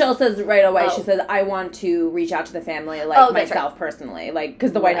 Well, Michelle says right away, she says, I want to reach out to the family, like, myself personally. Like,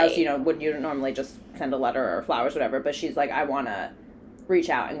 because the White House, you normally just send a letter or flowers, whatever, but she's like, I want to reach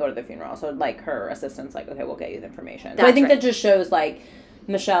out and go to the funeral. So, like, her assistant's like, okay, we'll get you the information. So I think that just shows, like,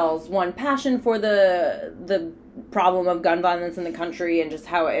 Michelle's, passion for the problem of gun violence in the country and just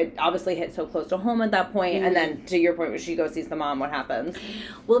how it obviously hit so close to home at that point. And then to your point, when she goes sees the mom, what happens?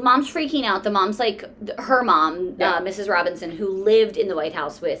 Well, the mom's freaking out. The mom's like, her mom, Mrs. Robinson, who lived in the White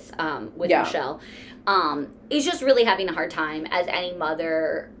House with Michelle, is just really having a hard time, as any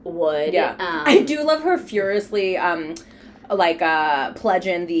mother would. Yeah. I do love her furiously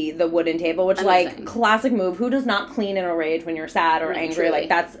pledging the wooden table, which amazing. Classic move. Who does not clean in a rage when you're sad or angry? Truly. Like,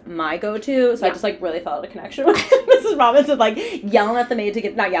 that's my go-to. So I just really felt a connection with Mrs. Robinson, yelling at the maid to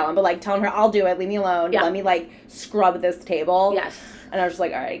get, not yelling, but telling her, I'll do it, leave me alone, let me scrub this table. Yes. And I was just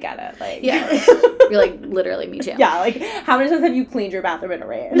like, all right, I get it. You're like, literally, me too. Yeah, how many times have you cleaned your bathroom in a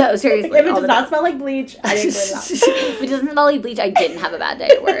rage? No, seriously. If it does not smell like bleach, I didn't clean it up. If it doesn't smell like bleach, I didn't have a bad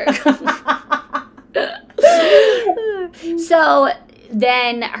day at work. So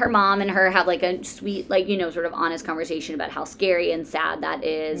then her mom and her have a sweet, sort of honest conversation about how scary and sad that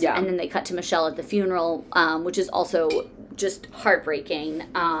is. Yeah. And then they cut to Michelle at the funeral, which is also just heartbreaking.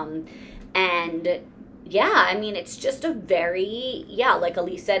 And yeah, I mean, it's just a very, like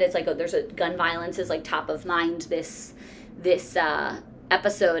Elise said, it's there's a gun violence is top of mind this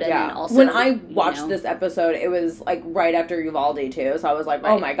episode. And then also when I watched this episode, it was right after Uvalde too, so I was like,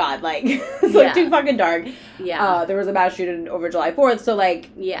 oh my god, it's too fucking dark. There was a mass shooting over July 4th, so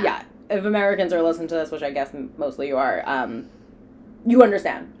if Americans are listening to this, which I guess mostly you are, you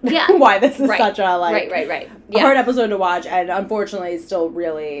understand why this is such a hard episode to watch, and unfortunately still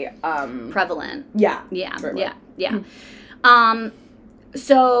really prevalent.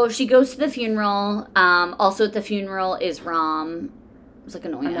 So she goes to the funeral. Also at the funeral is Rahm. It's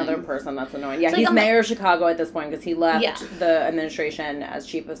annoying. Another person that's annoying. Yeah, he's mayor of Chicago at this point because he left the administration as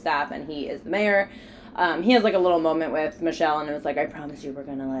chief of staff, and he is the mayor. He has a little moment with Michelle, and it was I promise you we're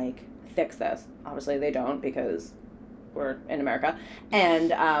gonna fix this. Obviously they don't, because we're in America. And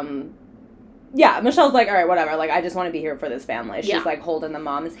Michelle's all right, whatever, I just want to be here for this family. She's holding the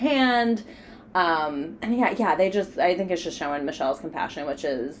mom's hand. And they just, I think it's just showing Michelle's compassion, which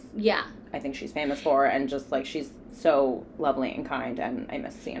is I think she's famous for, and just she's so lovely and kind, and I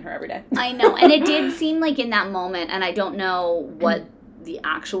miss seeing her every day. I know. And it did seem in that moment, and I don't know what the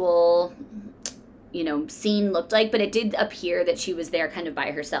actual scene looked like, but it did appear that she was there kind of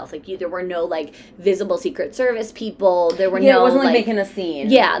by herself. There were no visible Secret Service people. There were no, it wasn't making a scene.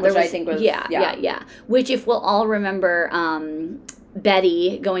 Yeah, which I think was Which, if we'll all remember,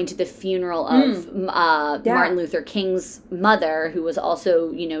 Betty going to the funeral of Martin Luther King's mother, who was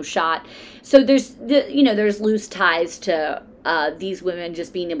also shot. So there's there's loose ties to these women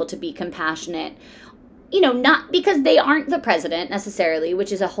just being able to be compassionate. Not because they aren't the president necessarily,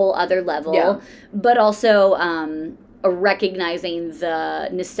 which is a whole other level, but also recognizing the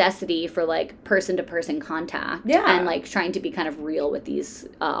necessity for person-to-person contact and trying to be kind of real with these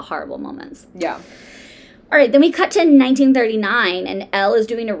horrible moments. Yeah. All right, then we cut to 1939, and Elle is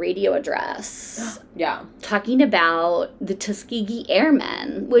doing a radio address. Talking about the Tuskegee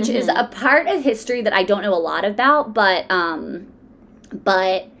Airmen, which is a part of history that I don't know a lot about, but I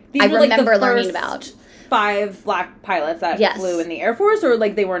remember learning about. 5 black pilots that flew in the Air Force, or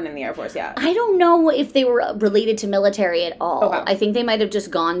they weren't in the Air Force yet? I don't know if they were related to military at all. Okay. I think they might have just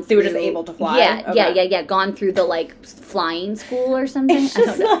gone through... They were just able to fly? Yeah, gone through the, flying school or something. It's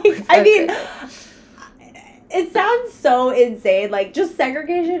just it sounds so insane. Just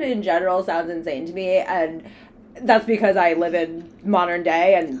segregation in general sounds insane to me, and that's because I live in modern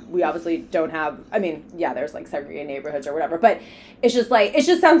day, and we obviously don't have, there's segregated neighborhoods or whatever, but it's just it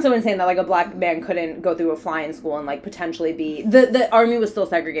just sounds so insane that a black man couldn't go through a flying school and potentially be, the army was still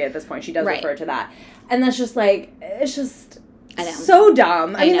segregated at this point. She does refer to that. And that's just it's just so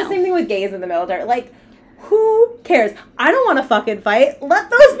dumb. I mean, the same thing with gays in the military. Who cares? I don't want to fucking fight.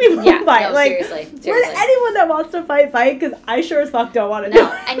 Let those people fight. No, seriously. Let anyone that wants to fight, because I sure as fuck don't want to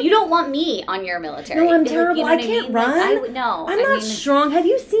know. And you don't want me on your military. No, I'm terrible. I can't run. I'm not strong. Have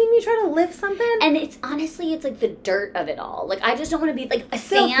you seen me try to lift something? And it's honestly, it's the dirt of it all. I just don't want to be,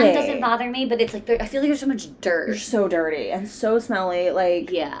 sand doesn't bother me, but it's I feel there's so much dirt. You're so dirty and so smelly.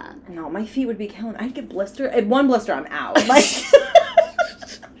 No, my feet would be killing me. I'd get blister. One blister, I'm out. I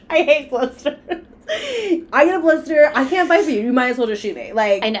hate blisters. I get a blister. I can't fight for you. You might as well just shoot me.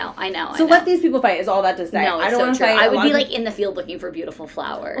 Like I know. So let these people fight. Is all that to say? No, it's I don't want to true. fight. I would be like in the field looking for beautiful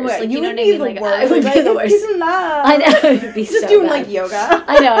flowers. Oh my God, like you know would what I be mean? the Like worst. I would be the worst. Peace and love. I know. It'd be just so doing bad. like yoga.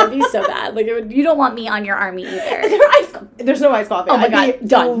 I know. It'd be so bad. Like you don't want me on your army either. There's no iced coffee. Oh my God,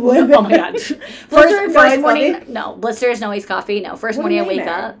 done. Oh my God. First morning, no. Blisters, no iced coffee, no. First morning I wake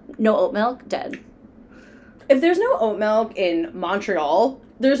up, no oat milk, dead. If there's no oat milk in Montreal,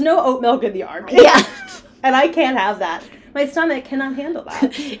 there's no oat milk in the army. Yeah. And I can't have that. My stomach cannot handle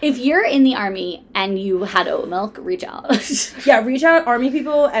that. If you're in the army and you had oat milk, reach out. Yeah, reach out, Army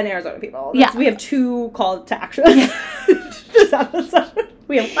people and Arizona people. We have 2 call to action. This episode.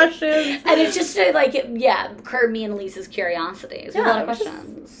 We have questions. And it's just to, like, curb me and Lisa's curiosities. We have a lot of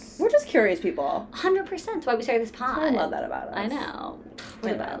questions. We're just curious people. 100%. That's why we started this pod. I love that about us. I know.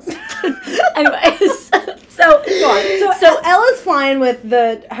 We're the best. Anyways, so go on. So Ella's flying with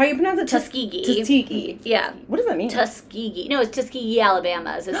the, how do you pronounce it? Tuskegee. Tuskegee. Yeah. What does that mean? Tuskegee. No, it's Tuskegee,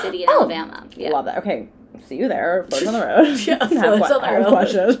 Alabama. It's a city in Alabama. Yeah. Love that. Okay. See you there. Floats on the road. Yeah, I have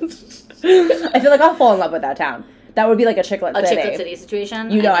questions. I feel like I'll fall in love with that town. That would be like a Chiclet City. A Chiclet City situation.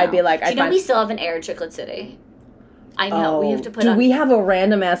 You know, I'd be like, do you know we still haven't aired Chiclet City? I know. We have to put on. We have a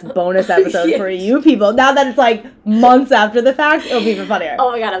random ass bonus episode for you people. Now that it's like months after the fact, it'll be even funnier.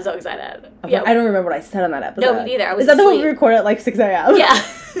 Oh my God, I'm so excited. Okay, yeah. I don't remember what I said on that episode. No, me neither. I was Is that the one we recorded at like 6 a.m.? Yeah.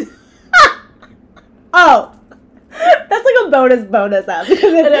 Oh. That's like a bonus app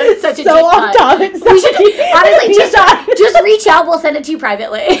because it's such a so off topic. We should honestly just reach out. We'll send it to you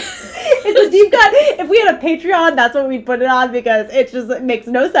privately. It's a deep cut. If we had a Patreon, that's what we'd put it on because it makes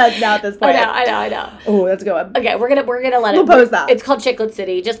no sense now at this point. I know. Oh, that's a good one. Okay, we're gonna let we'll post that. It's called Chiclet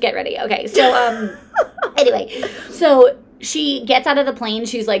City. Just get ready. Okay, so anyway, so she gets out of the plane.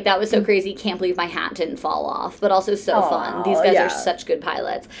 She's like, that was so crazy. Can't believe my hat didn't fall off. But also so fun. These guys are such good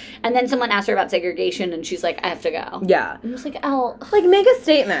pilots. And then someone asked her about segregation, and she's like, I have to go. Yeah. And I was like, Elle. Like, make a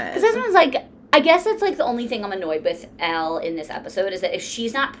statement. Because this one's like, I guess that's like the only thing I'm annoyed with Elle in this episode is that if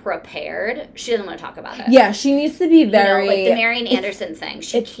she's not prepared, she doesn't want to talk about it. Yeah, she needs to be very... like the Marian Anderson thing.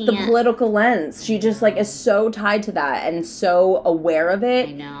 It's the political lens. She just like is so tied to that and so aware of it.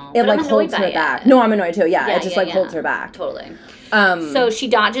 I know. It like holds her back. No, I'm annoyed too. Yeah, it just holds her back. Totally. So she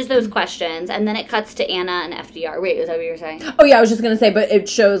dodges those questions, and then it cuts to Anna and FDR. Wait, is that what you were saying? Oh, yeah, I was just going to say, but it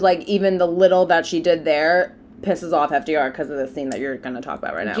shows, like, even the little that she did there pisses off FDR because of the scene that you're going to talk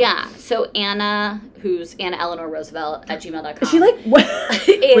about right now. Yeah, so Anna, who's Anna Eleanor Roosevelt at gmail.com. Is she, like,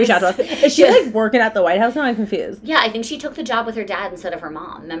 reach out to us. Is she, like, working at the White House now? I'm confused. Yeah, I think she took the job with her dad instead of her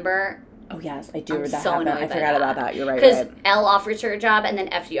mom. Remember? Oh, yes, I do. I'm that so happened. annoyed I forgot about that. You're right. Because Elle offers her a job, and then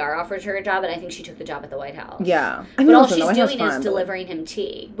FDR offers her a job, and I think she took the job at the White House. Yeah. I mean, but all she's doing is delivering him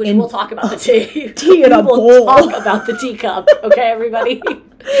tea, which we'll talk about the tea. Tea in a bowl. We'll talk about the teacup, okay, everybody?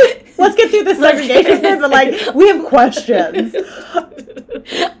 Let's get through the segregation thing, but, like, we have questions.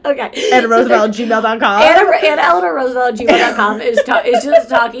 Okay. Anna Roosevelt at gmail.com. Anna Eleanor Roosevelt at gmail.com is just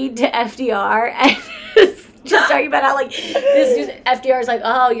talking to FDR, and just talking about how, like, this FDR is like,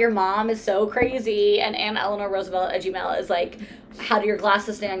 oh, your mom is so crazy. And Anna Eleanor Roosevelt at Gmail is like, how do your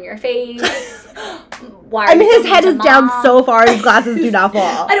glasses stay on your face? Why are his head is down so far, his glasses do not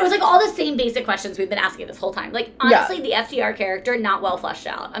fall. And it was like all the same basic questions we've been asking this whole time. Like, honestly, the FDR character, not well fleshed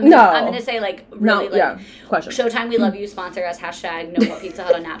out. I'm going to say, like, really, question. Showtime, we love you, sponsor us, hashtag no more Pizza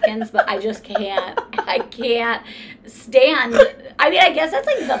Hut on napkins, but I just can't stand. I mean, I guess that's,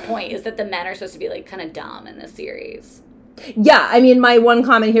 like, the point, is that the men are supposed to be, like, kind of dumb in this series. Yeah, I mean, my one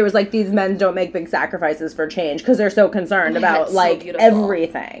comment here was, like, these men don't make big sacrifices for change because they're so concerned about, like,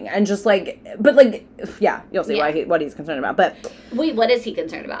 everything. And just, like, but, like, yeah, you'll see what he's concerned about. But wait, what is he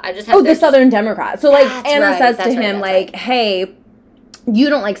concerned about? I just have the Southern Democrats. So, like, Anna says to him, like, hey,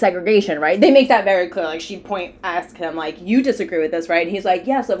 you don't like segregation, right? They make that very clear. Like, asks him, like, you disagree with this, right? And he's like,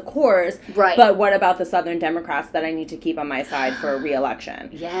 yes, of course. Right. But what about the Southern Democrats that I need to keep on my side for re-election?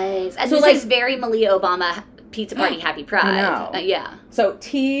 Yes. And so, this is very Malia Obama pizza party happy pride. I know. Yeah. So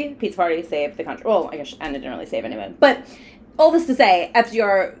pizza party saved the country. Well, I guess Anna didn't really save anyone. But all this to say,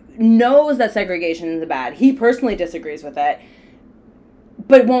 FDR knows that segregation is bad. He personally disagrees with it,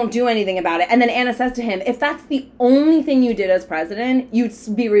 but won't do anything about it. And then Anna says to him, if that's the only thing you did as president, you'd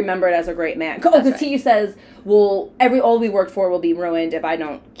be remembered as a great man. Because he says, well, all we worked for will be ruined if I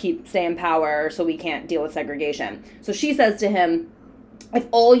don't stay in power, so we can't deal with segregation. So she says to him, if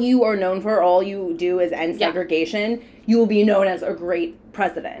all you are known for, all you do is end segregation, you will be known as a great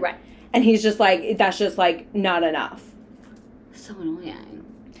president. Right. And he's just like, that's just, like, not enough. So annoying.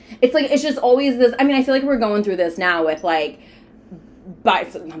 It's, like, it's just always this, I mean, I feel like we're going through this now with, like,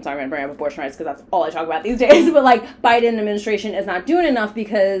 I'm sorry, I'm going to bring up abortion rights because that's all I talk about these days, but, like, Biden administration is not doing enough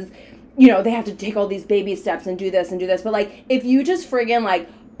because you know, they have to take all these baby steps and do this and do this. But, like, if you just friggin', like,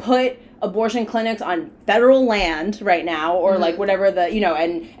 put abortion clinics on federal land right now, or, like, whatever the, you know,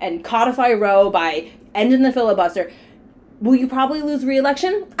 and codify Roe by ending the filibuster, will you probably lose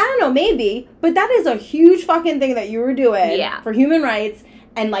re-election? I don't know, maybe. But that is a huge fucking thing that you were doing for human rights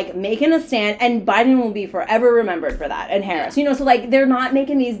and, like, making a stand. And Biden will be forever remembered for that. And Harris. You know, so, like, they're not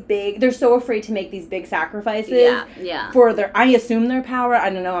making these big... They're so afraid to make these big sacrifices for their... I assume their power. I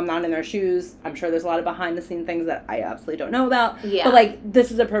don't know. I'm not in their shoes. I'm sure there's a lot of behind-the-scenes things that I absolutely don't know about. Yeah. But, like,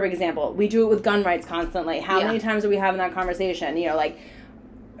 this is a perfect example. We do it with gun rights constantly. How many times are we having that conversation? You know, like...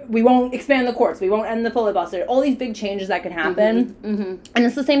 We won't expand the courts. We won't end the filibuster. All these big changes that can happen. And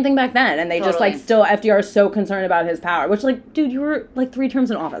it's the same thing back then. And they just, like, still, FDR is so concerned about his power. Which, like, dude, you were, like, 3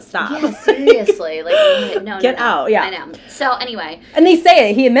 terms in office. Stop. Yeah, seriously. Like, no, Get out, yeah. I know. So, anyway. And they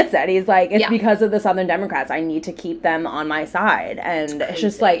say it. He admits it. He's like, it's because of the Southern Democrats. I need to keep them on my side. And it's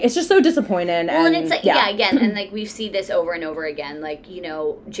just, like, it's just so disappointing. Well, and it's, like, again, and, like, we see this over and over again. Like, you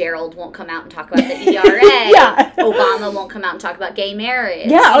know, Gerald won't come out and talk about the ERA. Obama won't come out and talk about gay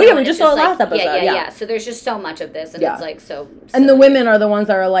marriage. Yeah, we just saw it last episode. Yeah. So there's just so much of this, and it's like so. And the women are the ones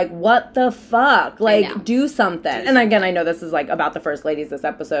that are like, "What the fuck? Like, do something." And again, I know this is like about the first ladies this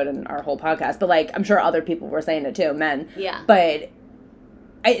episode and our whole podcast, but like, I'm sure other people were saying it too, men. Yeah. But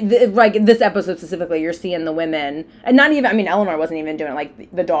like this episode specifically, you're seeing the women, and not even. I mean, Eleanor wasn't even doing it.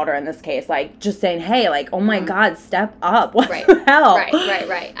 Like the daughter in this case, like just saying, "Hey, like, oh my God, step up! What the hell?"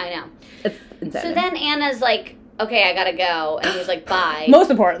 Right. I know. It's insane. So then Anna's like, okay, I gotta go. And he's like, bye. Most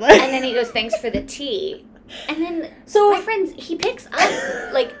importantly. And then he goes, thanks for the tea. And then, my friends, he picks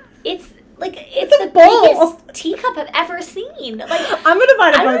up, like, it's the biggest teacup I've ever seen. Like, I'm gonna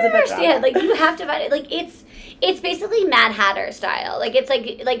find a I don't understand. Like, you have to find it. Like, it's basically Mad Hatter style. Like, it's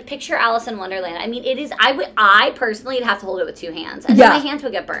like picture Alice in Wonderland. I mean, it is. I personally would have to hold it with 2 hands, and then my hands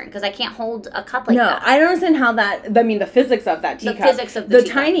would get burned because I can't hold a cup like that. No, I don't understand how that. I mean, the physics of that teacup. The physics of the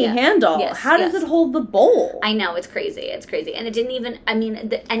teacup, tiny handle. Yes, how does it hold the bowl? I know, it's crazy. It's crazy, and it didn't even. I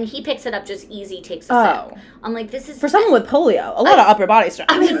mean, and he picks it up just easy, takes a sip. I'm like, this is for someone with polio. A lot of upper body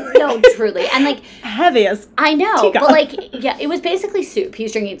strength. I mean, no, truly, and like heaviest. I know, teacup. but like, yeah, it was basically soup. He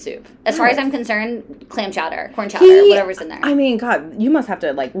was drinking soup. As far as I'm concerned, clam chowder, corn chowder, whatever's in there. I mean, God, you must have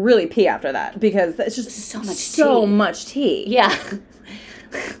to like really pee after that because it's just so much tea. Yeah.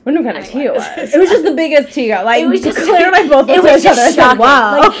 What kind of tea it was? It was just the biggest tea. Like, it was just Claire and I both looked at each other and said,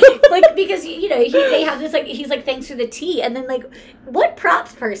 wow. Like, because, you know, they have this, like, he's like, thanks for the tea. And then, like, what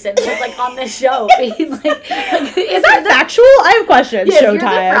props person was, like, on the show? Being like is that factual? I have questions. Yeah, Showtime. If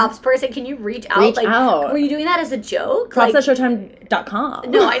you're the props person, can you reach out? Were you doing that as a joke? Props at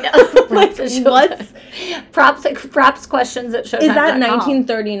Showtime.com. No, I know. Props at Showtime. Props questions at Showtime.com. Is that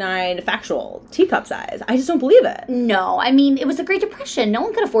 1939 factual teacup size? I just don't believe it. No, I mean, it was the Great Depression. No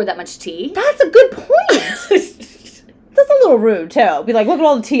one could afford that much tea. That's a good point. That's a little rude, too. Be like, look at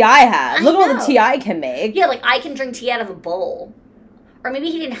all the tea I have. Look at all the tea I can make. Yeah, like, I can drink tea out of a bowl. Or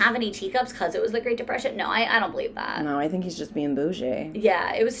maybe he didn't have any teacups because it was the Great Depression. No, I don't believe that. No, I think he's just being bougie.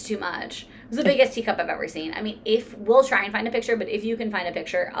 Yeah, it was too much. It was the biggest teacup I've ever seen. I mean, we'll try and find a picture, but if you can find a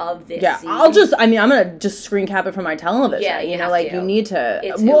picture of this scene. I'm going to just screen cap it from my television. Yeah, you know, like, you need to.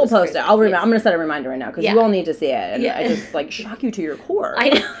 We'll post it. I'm going to set a reminder right now because you all need to see it. And I just, like, shock you to your core. I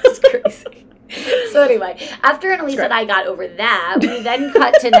know, it's crazy. So anyway, after Annalise and I got over that, we then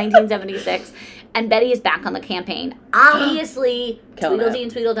cut to 1976, and Betty is back on the campaign. Obviously, Tweedledee and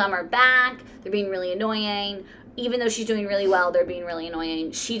Tweedledum are back. They're being really annoying. Even though she's doing really well, they're being really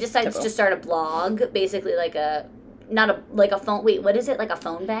annoying. She decides to start a blog, basically like a phone. Wait, what is it? Like a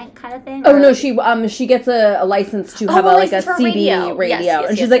phone bank kind of thing? Oh no, she gets a license to have a CB radio,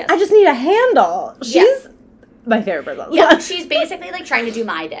 and she's like, I just need a handle. She's my favorite person. Yeah, she's basically like trying to do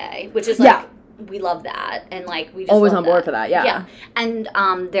My Day, which is like we love that, and like we just always love on board for that. Yeah, and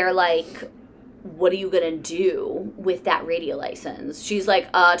they're like, what are you going to do with that radio license? She's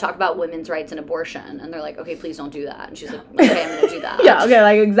like, talk about women's rights and abortion. And they're like, okay, please don't do that. And she's like, okay, I'm going to do that. Yeah, okay,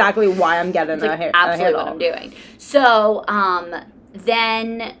 like exactly why I'm getting like, absolutely what I'm doing. So,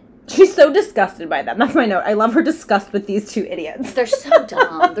 then... She's so disgusted by them. That's my note. I love her disgust with these 2 idiots. They're so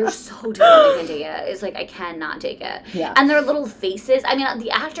dumb. They're so dumb. I can't take it. It's like, I cannot take it. Yeah. And their little faces. I mean,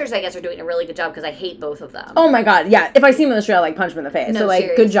 the actors, I guess, are doing a really good job because I hate both of them. Oh my God. Yeah. If I see them in the street, I like punch them in the face. No, so like,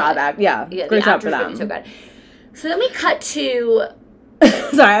 seriously. good job, yeah great job for them. So good. So then we cut to...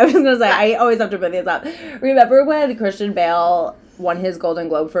 Sorry, I was going to say, I always have to put these up. Remember when Christian Bale won his Golden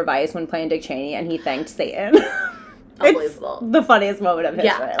Globe for Vice when playing Dick Cheney and he thanked Satan? Unbelievable. It's the funniest moment of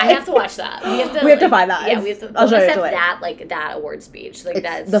history. Yeah, I have to watch that. We have to find that. Yeah, we have to. I'll show you later. that award speech. Like, it's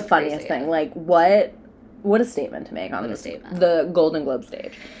that's the funniest thing. Like, what what a statement to make on the Golden Globe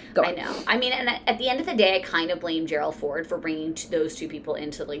stage. Go on. I know. I mean, and at the end of the day, I kind of blame Gerald Ford for bringing those two people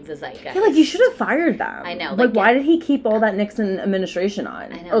into, like, the zeitgeist. Yeah, like, you should have fired them. I know. Like, why did he keep all that Nixon administration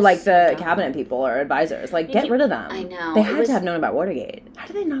on? I know. Or, like, the cabinet people or advisors. Like, get rid of them. I know. They had to have known about Watergate. How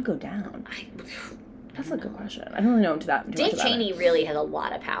did they not go down? That's a good question. I don't really know Dick Cheney really has a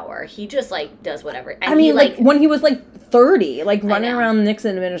lot of power. He just, like, does whatever. And I mean, like, when he was, like, 30, like, running around the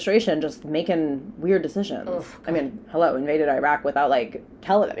Nixon administration just making weird decisions. Oh, I mean, hello, invaded Iraq without, like,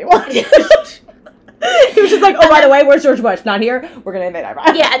 telling anyone. He was just like, oh, by the way, where's George Bush? Not here. We're going to invade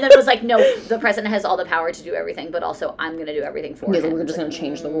Iraq. Yeah, and then it was like, no, the president has all the power to do everything, but also I'm going to do everything for him. We're just going to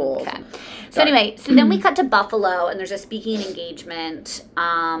change the rules. Okay. So anyway, so then we cut to Buffalo, and there's a speaking engagement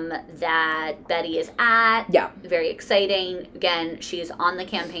that Betty is at. Yeah. Very exciting. Again, she's on the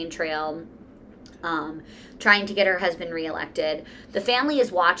campaign trail. Trying to get her husband reelected. The family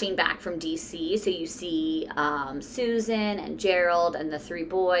is watching back from D.C., so you see Susan and Gerald and the three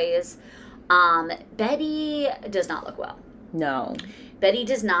boys. Betty does not look well. No. Betty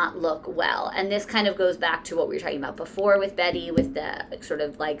does not look well. And this kind of goes back to what we were talking about before with Betty, with the sort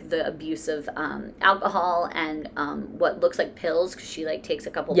of like the abuse of alcohol and what looks like pills, because she like takes a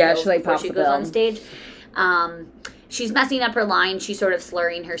couple pills before she goes on stage. She's messing up her line. She's sort of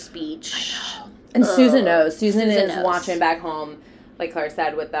slurring her speech. I know. And Susan knows. Susan is watching back home, like Claire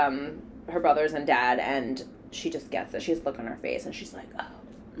said, with her brothers and dad, and she just gets it. She has a look on her face, and she's like, oh.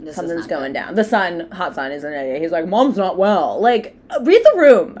 Something's going down. The hot son, is an idiot. He's like, Mom's not well. Like, read the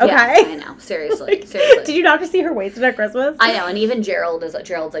room, okay? Yeah, I know. Seriously. Seriously. Did you not see her wasted at Christmas? I know, and even Gerald's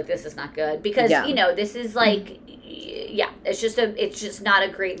like, this is not good. Because, you know, this is like, it's just not a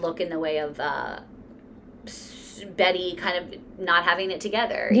great look in the way of Betty kind of not having it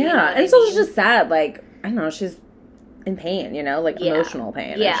together. Yeah, you know and it's also just sad. Like, I don't know, she's in pain, you know, like emotional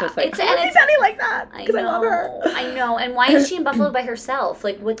pain. Yeah, it's just like, I see Betty like that because I love her. I know, and why is she in Buffalo by herself?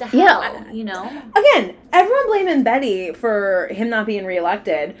 Like, what the hell, you know? Again, everyone blaming Betty for him not being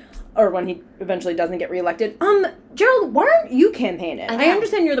reelected, or when he eventually doesn't get reelected. Gerald, why aren't you campaigning? I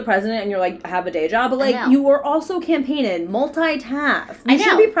understand you're the president and you're like, have a day job, but like, you were also campaigning, multitask. You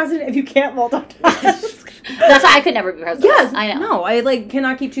shouldn't be president if you can't multitask. That's why I could never be president. Yes, I know. No, I like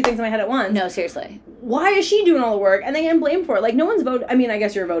cannot keep two things in my head at once. No, seriously. Why is she doing all the work and they get blamed for it? Like, no one's voting. I mean, I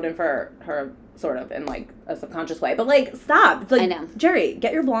guess you're voting for her sort of in like a subconscious way, but like, stop. It's like, I know. Jerry,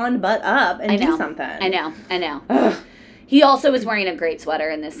 get your blonde butt up and do something. I know. Ugh. He also was wearing a great sweater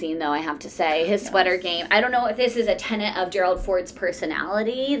in this scene, though, I have to say. His sweater game. I don't know if this is a tenet of Gerald Ford's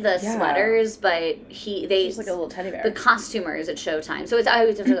personality, the sweaters, but he's like a little teddy bear. The costumers at Showtime. So it's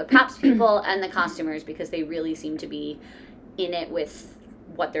always the props people and the costumers, because they really seem to be in it with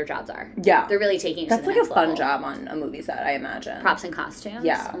what their jobs are. Yeah. They're really taking it to the next level. That's like a fun job on a movie set, I imagine. Props and costumes?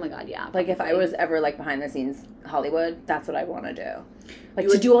 Yeah. Oh my god, yeah. Like, if I was ever, like, behind the scenes Hollywood, that's what I want to do. Like,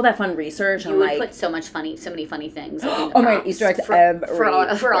 to do all that fun research and, like... You would put so many funny things in the oh my, Easter eggs for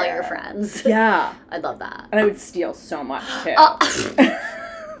all your friends. Yeah. I'd love that. And I would steal so much, too.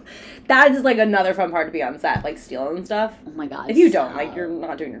 That is, like, another fun part to be on set, like, stealing stuff. Oh, my God. If you don't, like, you're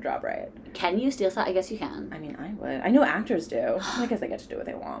not doing your job right. Can you steal stuff? I guess you can. I mean, I would. I know actors do. I guess they get to do what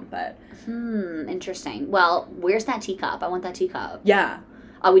they want, but... Interesting. Well, where's that teacup? I want that teacup. Yeah.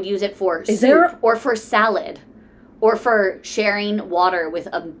 I would use it for soup or for salad. Or for sharing water with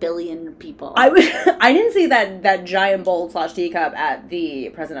 1 billion people. I didn't see that giant bowl / teacup at the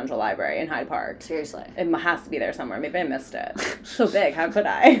Presidential Library in Hyde Park. Seriously. It has to be there somewhere. Maybe I missed it. So big. How could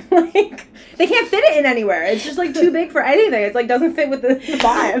I? Like, they can't fit it in anywhere. It's just, like, too big for anything. It's, like, doesn't fit with the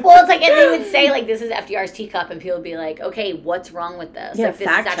vibe. Well, it's like, and they would say, like, this is FDR's teacup, and people would be like, okay, what's wrong with this? Yeah, like, this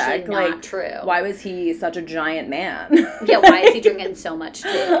is actually not true. Why was he such a giant man? Yeah, why is he drinking so much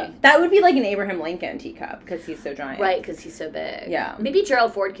tea? That would be like an Abraham Lincoln teacup, because he's so giant. Right, because he's so big. Yeah. Maybe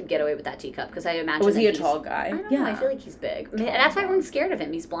Gerald Ford could get away with that teacup, because I imagine Was he a tall guy? I don't know. I feel like he's big. That's why everyone's scared of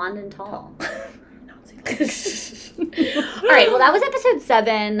him. He's blonde and tall. All right, well, that was episode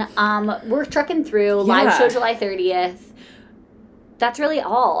 7. We're trucking through. Live show July 30th. That's really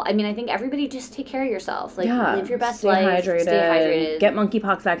all. I mean, I think everybody just take care of yourself. Like, live your best life. Stay hydrated. Get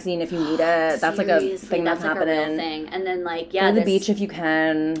monkeypox vaccine if you need it. That's like a thing that's happening. Like a real thing. And then, like, go to the beach if you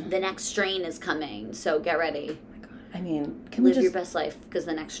can. The next strain is coming, so get ready. I mean, live your best life, because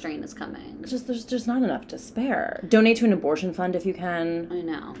the next strain is coming. There's just not enough to spare. Donate to an abortion fund if you can. I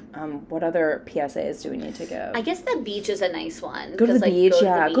know. What other PSAs do we need to give? I guess the beach is a nice one. Go to the beach,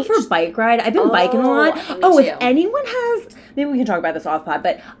 Go for a bike ride. I've been biking a lot. If anyone has, maybe we can talk about this off pod,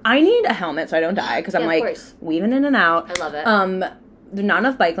 but I need a helmet so I don't die, because I'm like weaving in and out. I love it. are not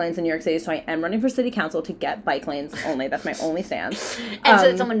enough bike lanes in New York City, so I am running for city council to get bike lanes only. That's my only stance. And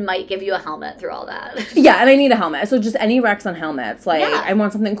so someone might give you a helmet through all that. Yeah, and I need a helmet. So just any Rex on helmets. Like, I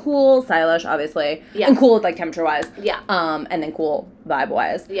want something cool, stylish, obviously. Yeah. And cool, like, temperature-wise. Yeah. And then cool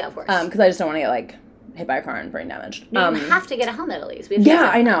vibe-wise. Yeah, of course. Because I just don't want to get, like, hit by a car and brain damaged. You have to get a helmet at least.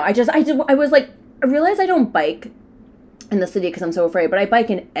 I know. I was like, I realized I don't bike in the city because I'm so afraid, but I bike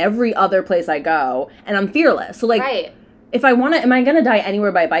in every other place I go, and I'm fearless. So, like, if I want to, am I going to die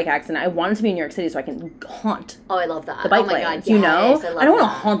anywhere by a bike accident? I want it to be in New York City so I can haunt. Oh, I love that. The bike lanes, God, yes, you know? I don't want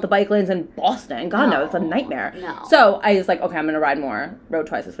to that. haunt the bike lanes in Boston. God, no, it's a nightmare. No. So I was like, okay, I'm going to ride more. Rode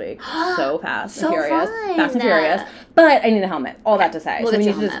twice this week. So fast and furious. Fun. Fast and furious. But I need a helmet. All that to say. We'll so we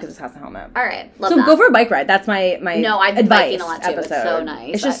get need you to a helmet. discuss the helmet. All right. Love so that. go for a bike ride. That's my No, I've been advice biking a lot too. episode. It's so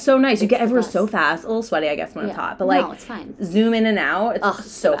nice. It's just so nice. You get everywhere best. so fast. A little sweaty, I guess, when it's hot. But like, no, it's fine. Zoom in and out.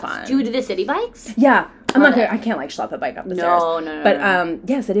 It's so fun. Do you do the city bikes? Yeah. I can't like schlep a bike up the stairs. No. But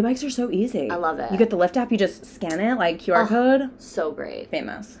yeah, city bikes are so easy. I love it. You get the Lyft app, you just scan it, like QR code. So great.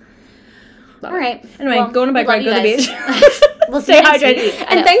 Famous. All right. Anyway, go on a bike ride, go to the beach. We'll Stay hydrated.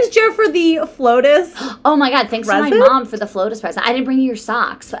 And thanks, Jer, for the Flotus. Oh my God, thanks to my mom for the Flotus present. I didn't bring you your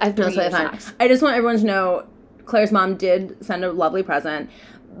socks. I have to bring you your socks. I just want everyone to know Claire's mom did send a lovely present,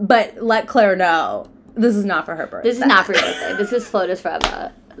 but let Claire know this is not for her birthday. This is not for your birthday. This is Flotus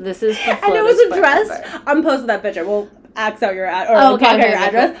Forever. This is for Flotus And it was addressed. Forever. I'm posting that picture. We'll ax out your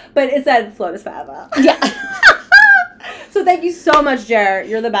address, but it said Flotus Forever. Yeah. So thank you so much, Jer.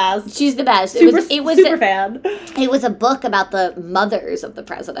 You're the best. She's the best. It was super fan. It was a book about the mothers of the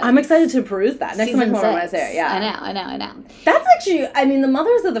president. I'm excited to peruse that. Next time I come over, I say it. Yeah. I know. That's actually, I mean, the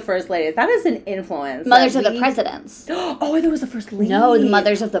mothers of the first ladies, that is an influence. Mothers of the presidents. Oh, I thought it was the first lady. No, the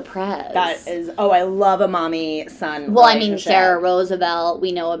mothers of the pres. That is, I love a mommy-son Well, I mean, Sarah Roosevelt,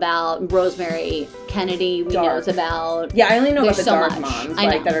 we know about. Rosemary Kennedy, we know about. Yeah, I only know about the so dark much. moms,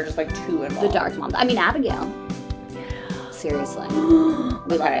 that are just, too involved. The dark moms. I mean, Abigail. Seriously.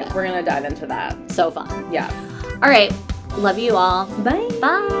 We love it. We're going to dive into that. So fun. Yeah. All right. Love you all. Bye.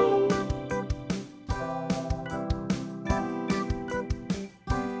 Bye.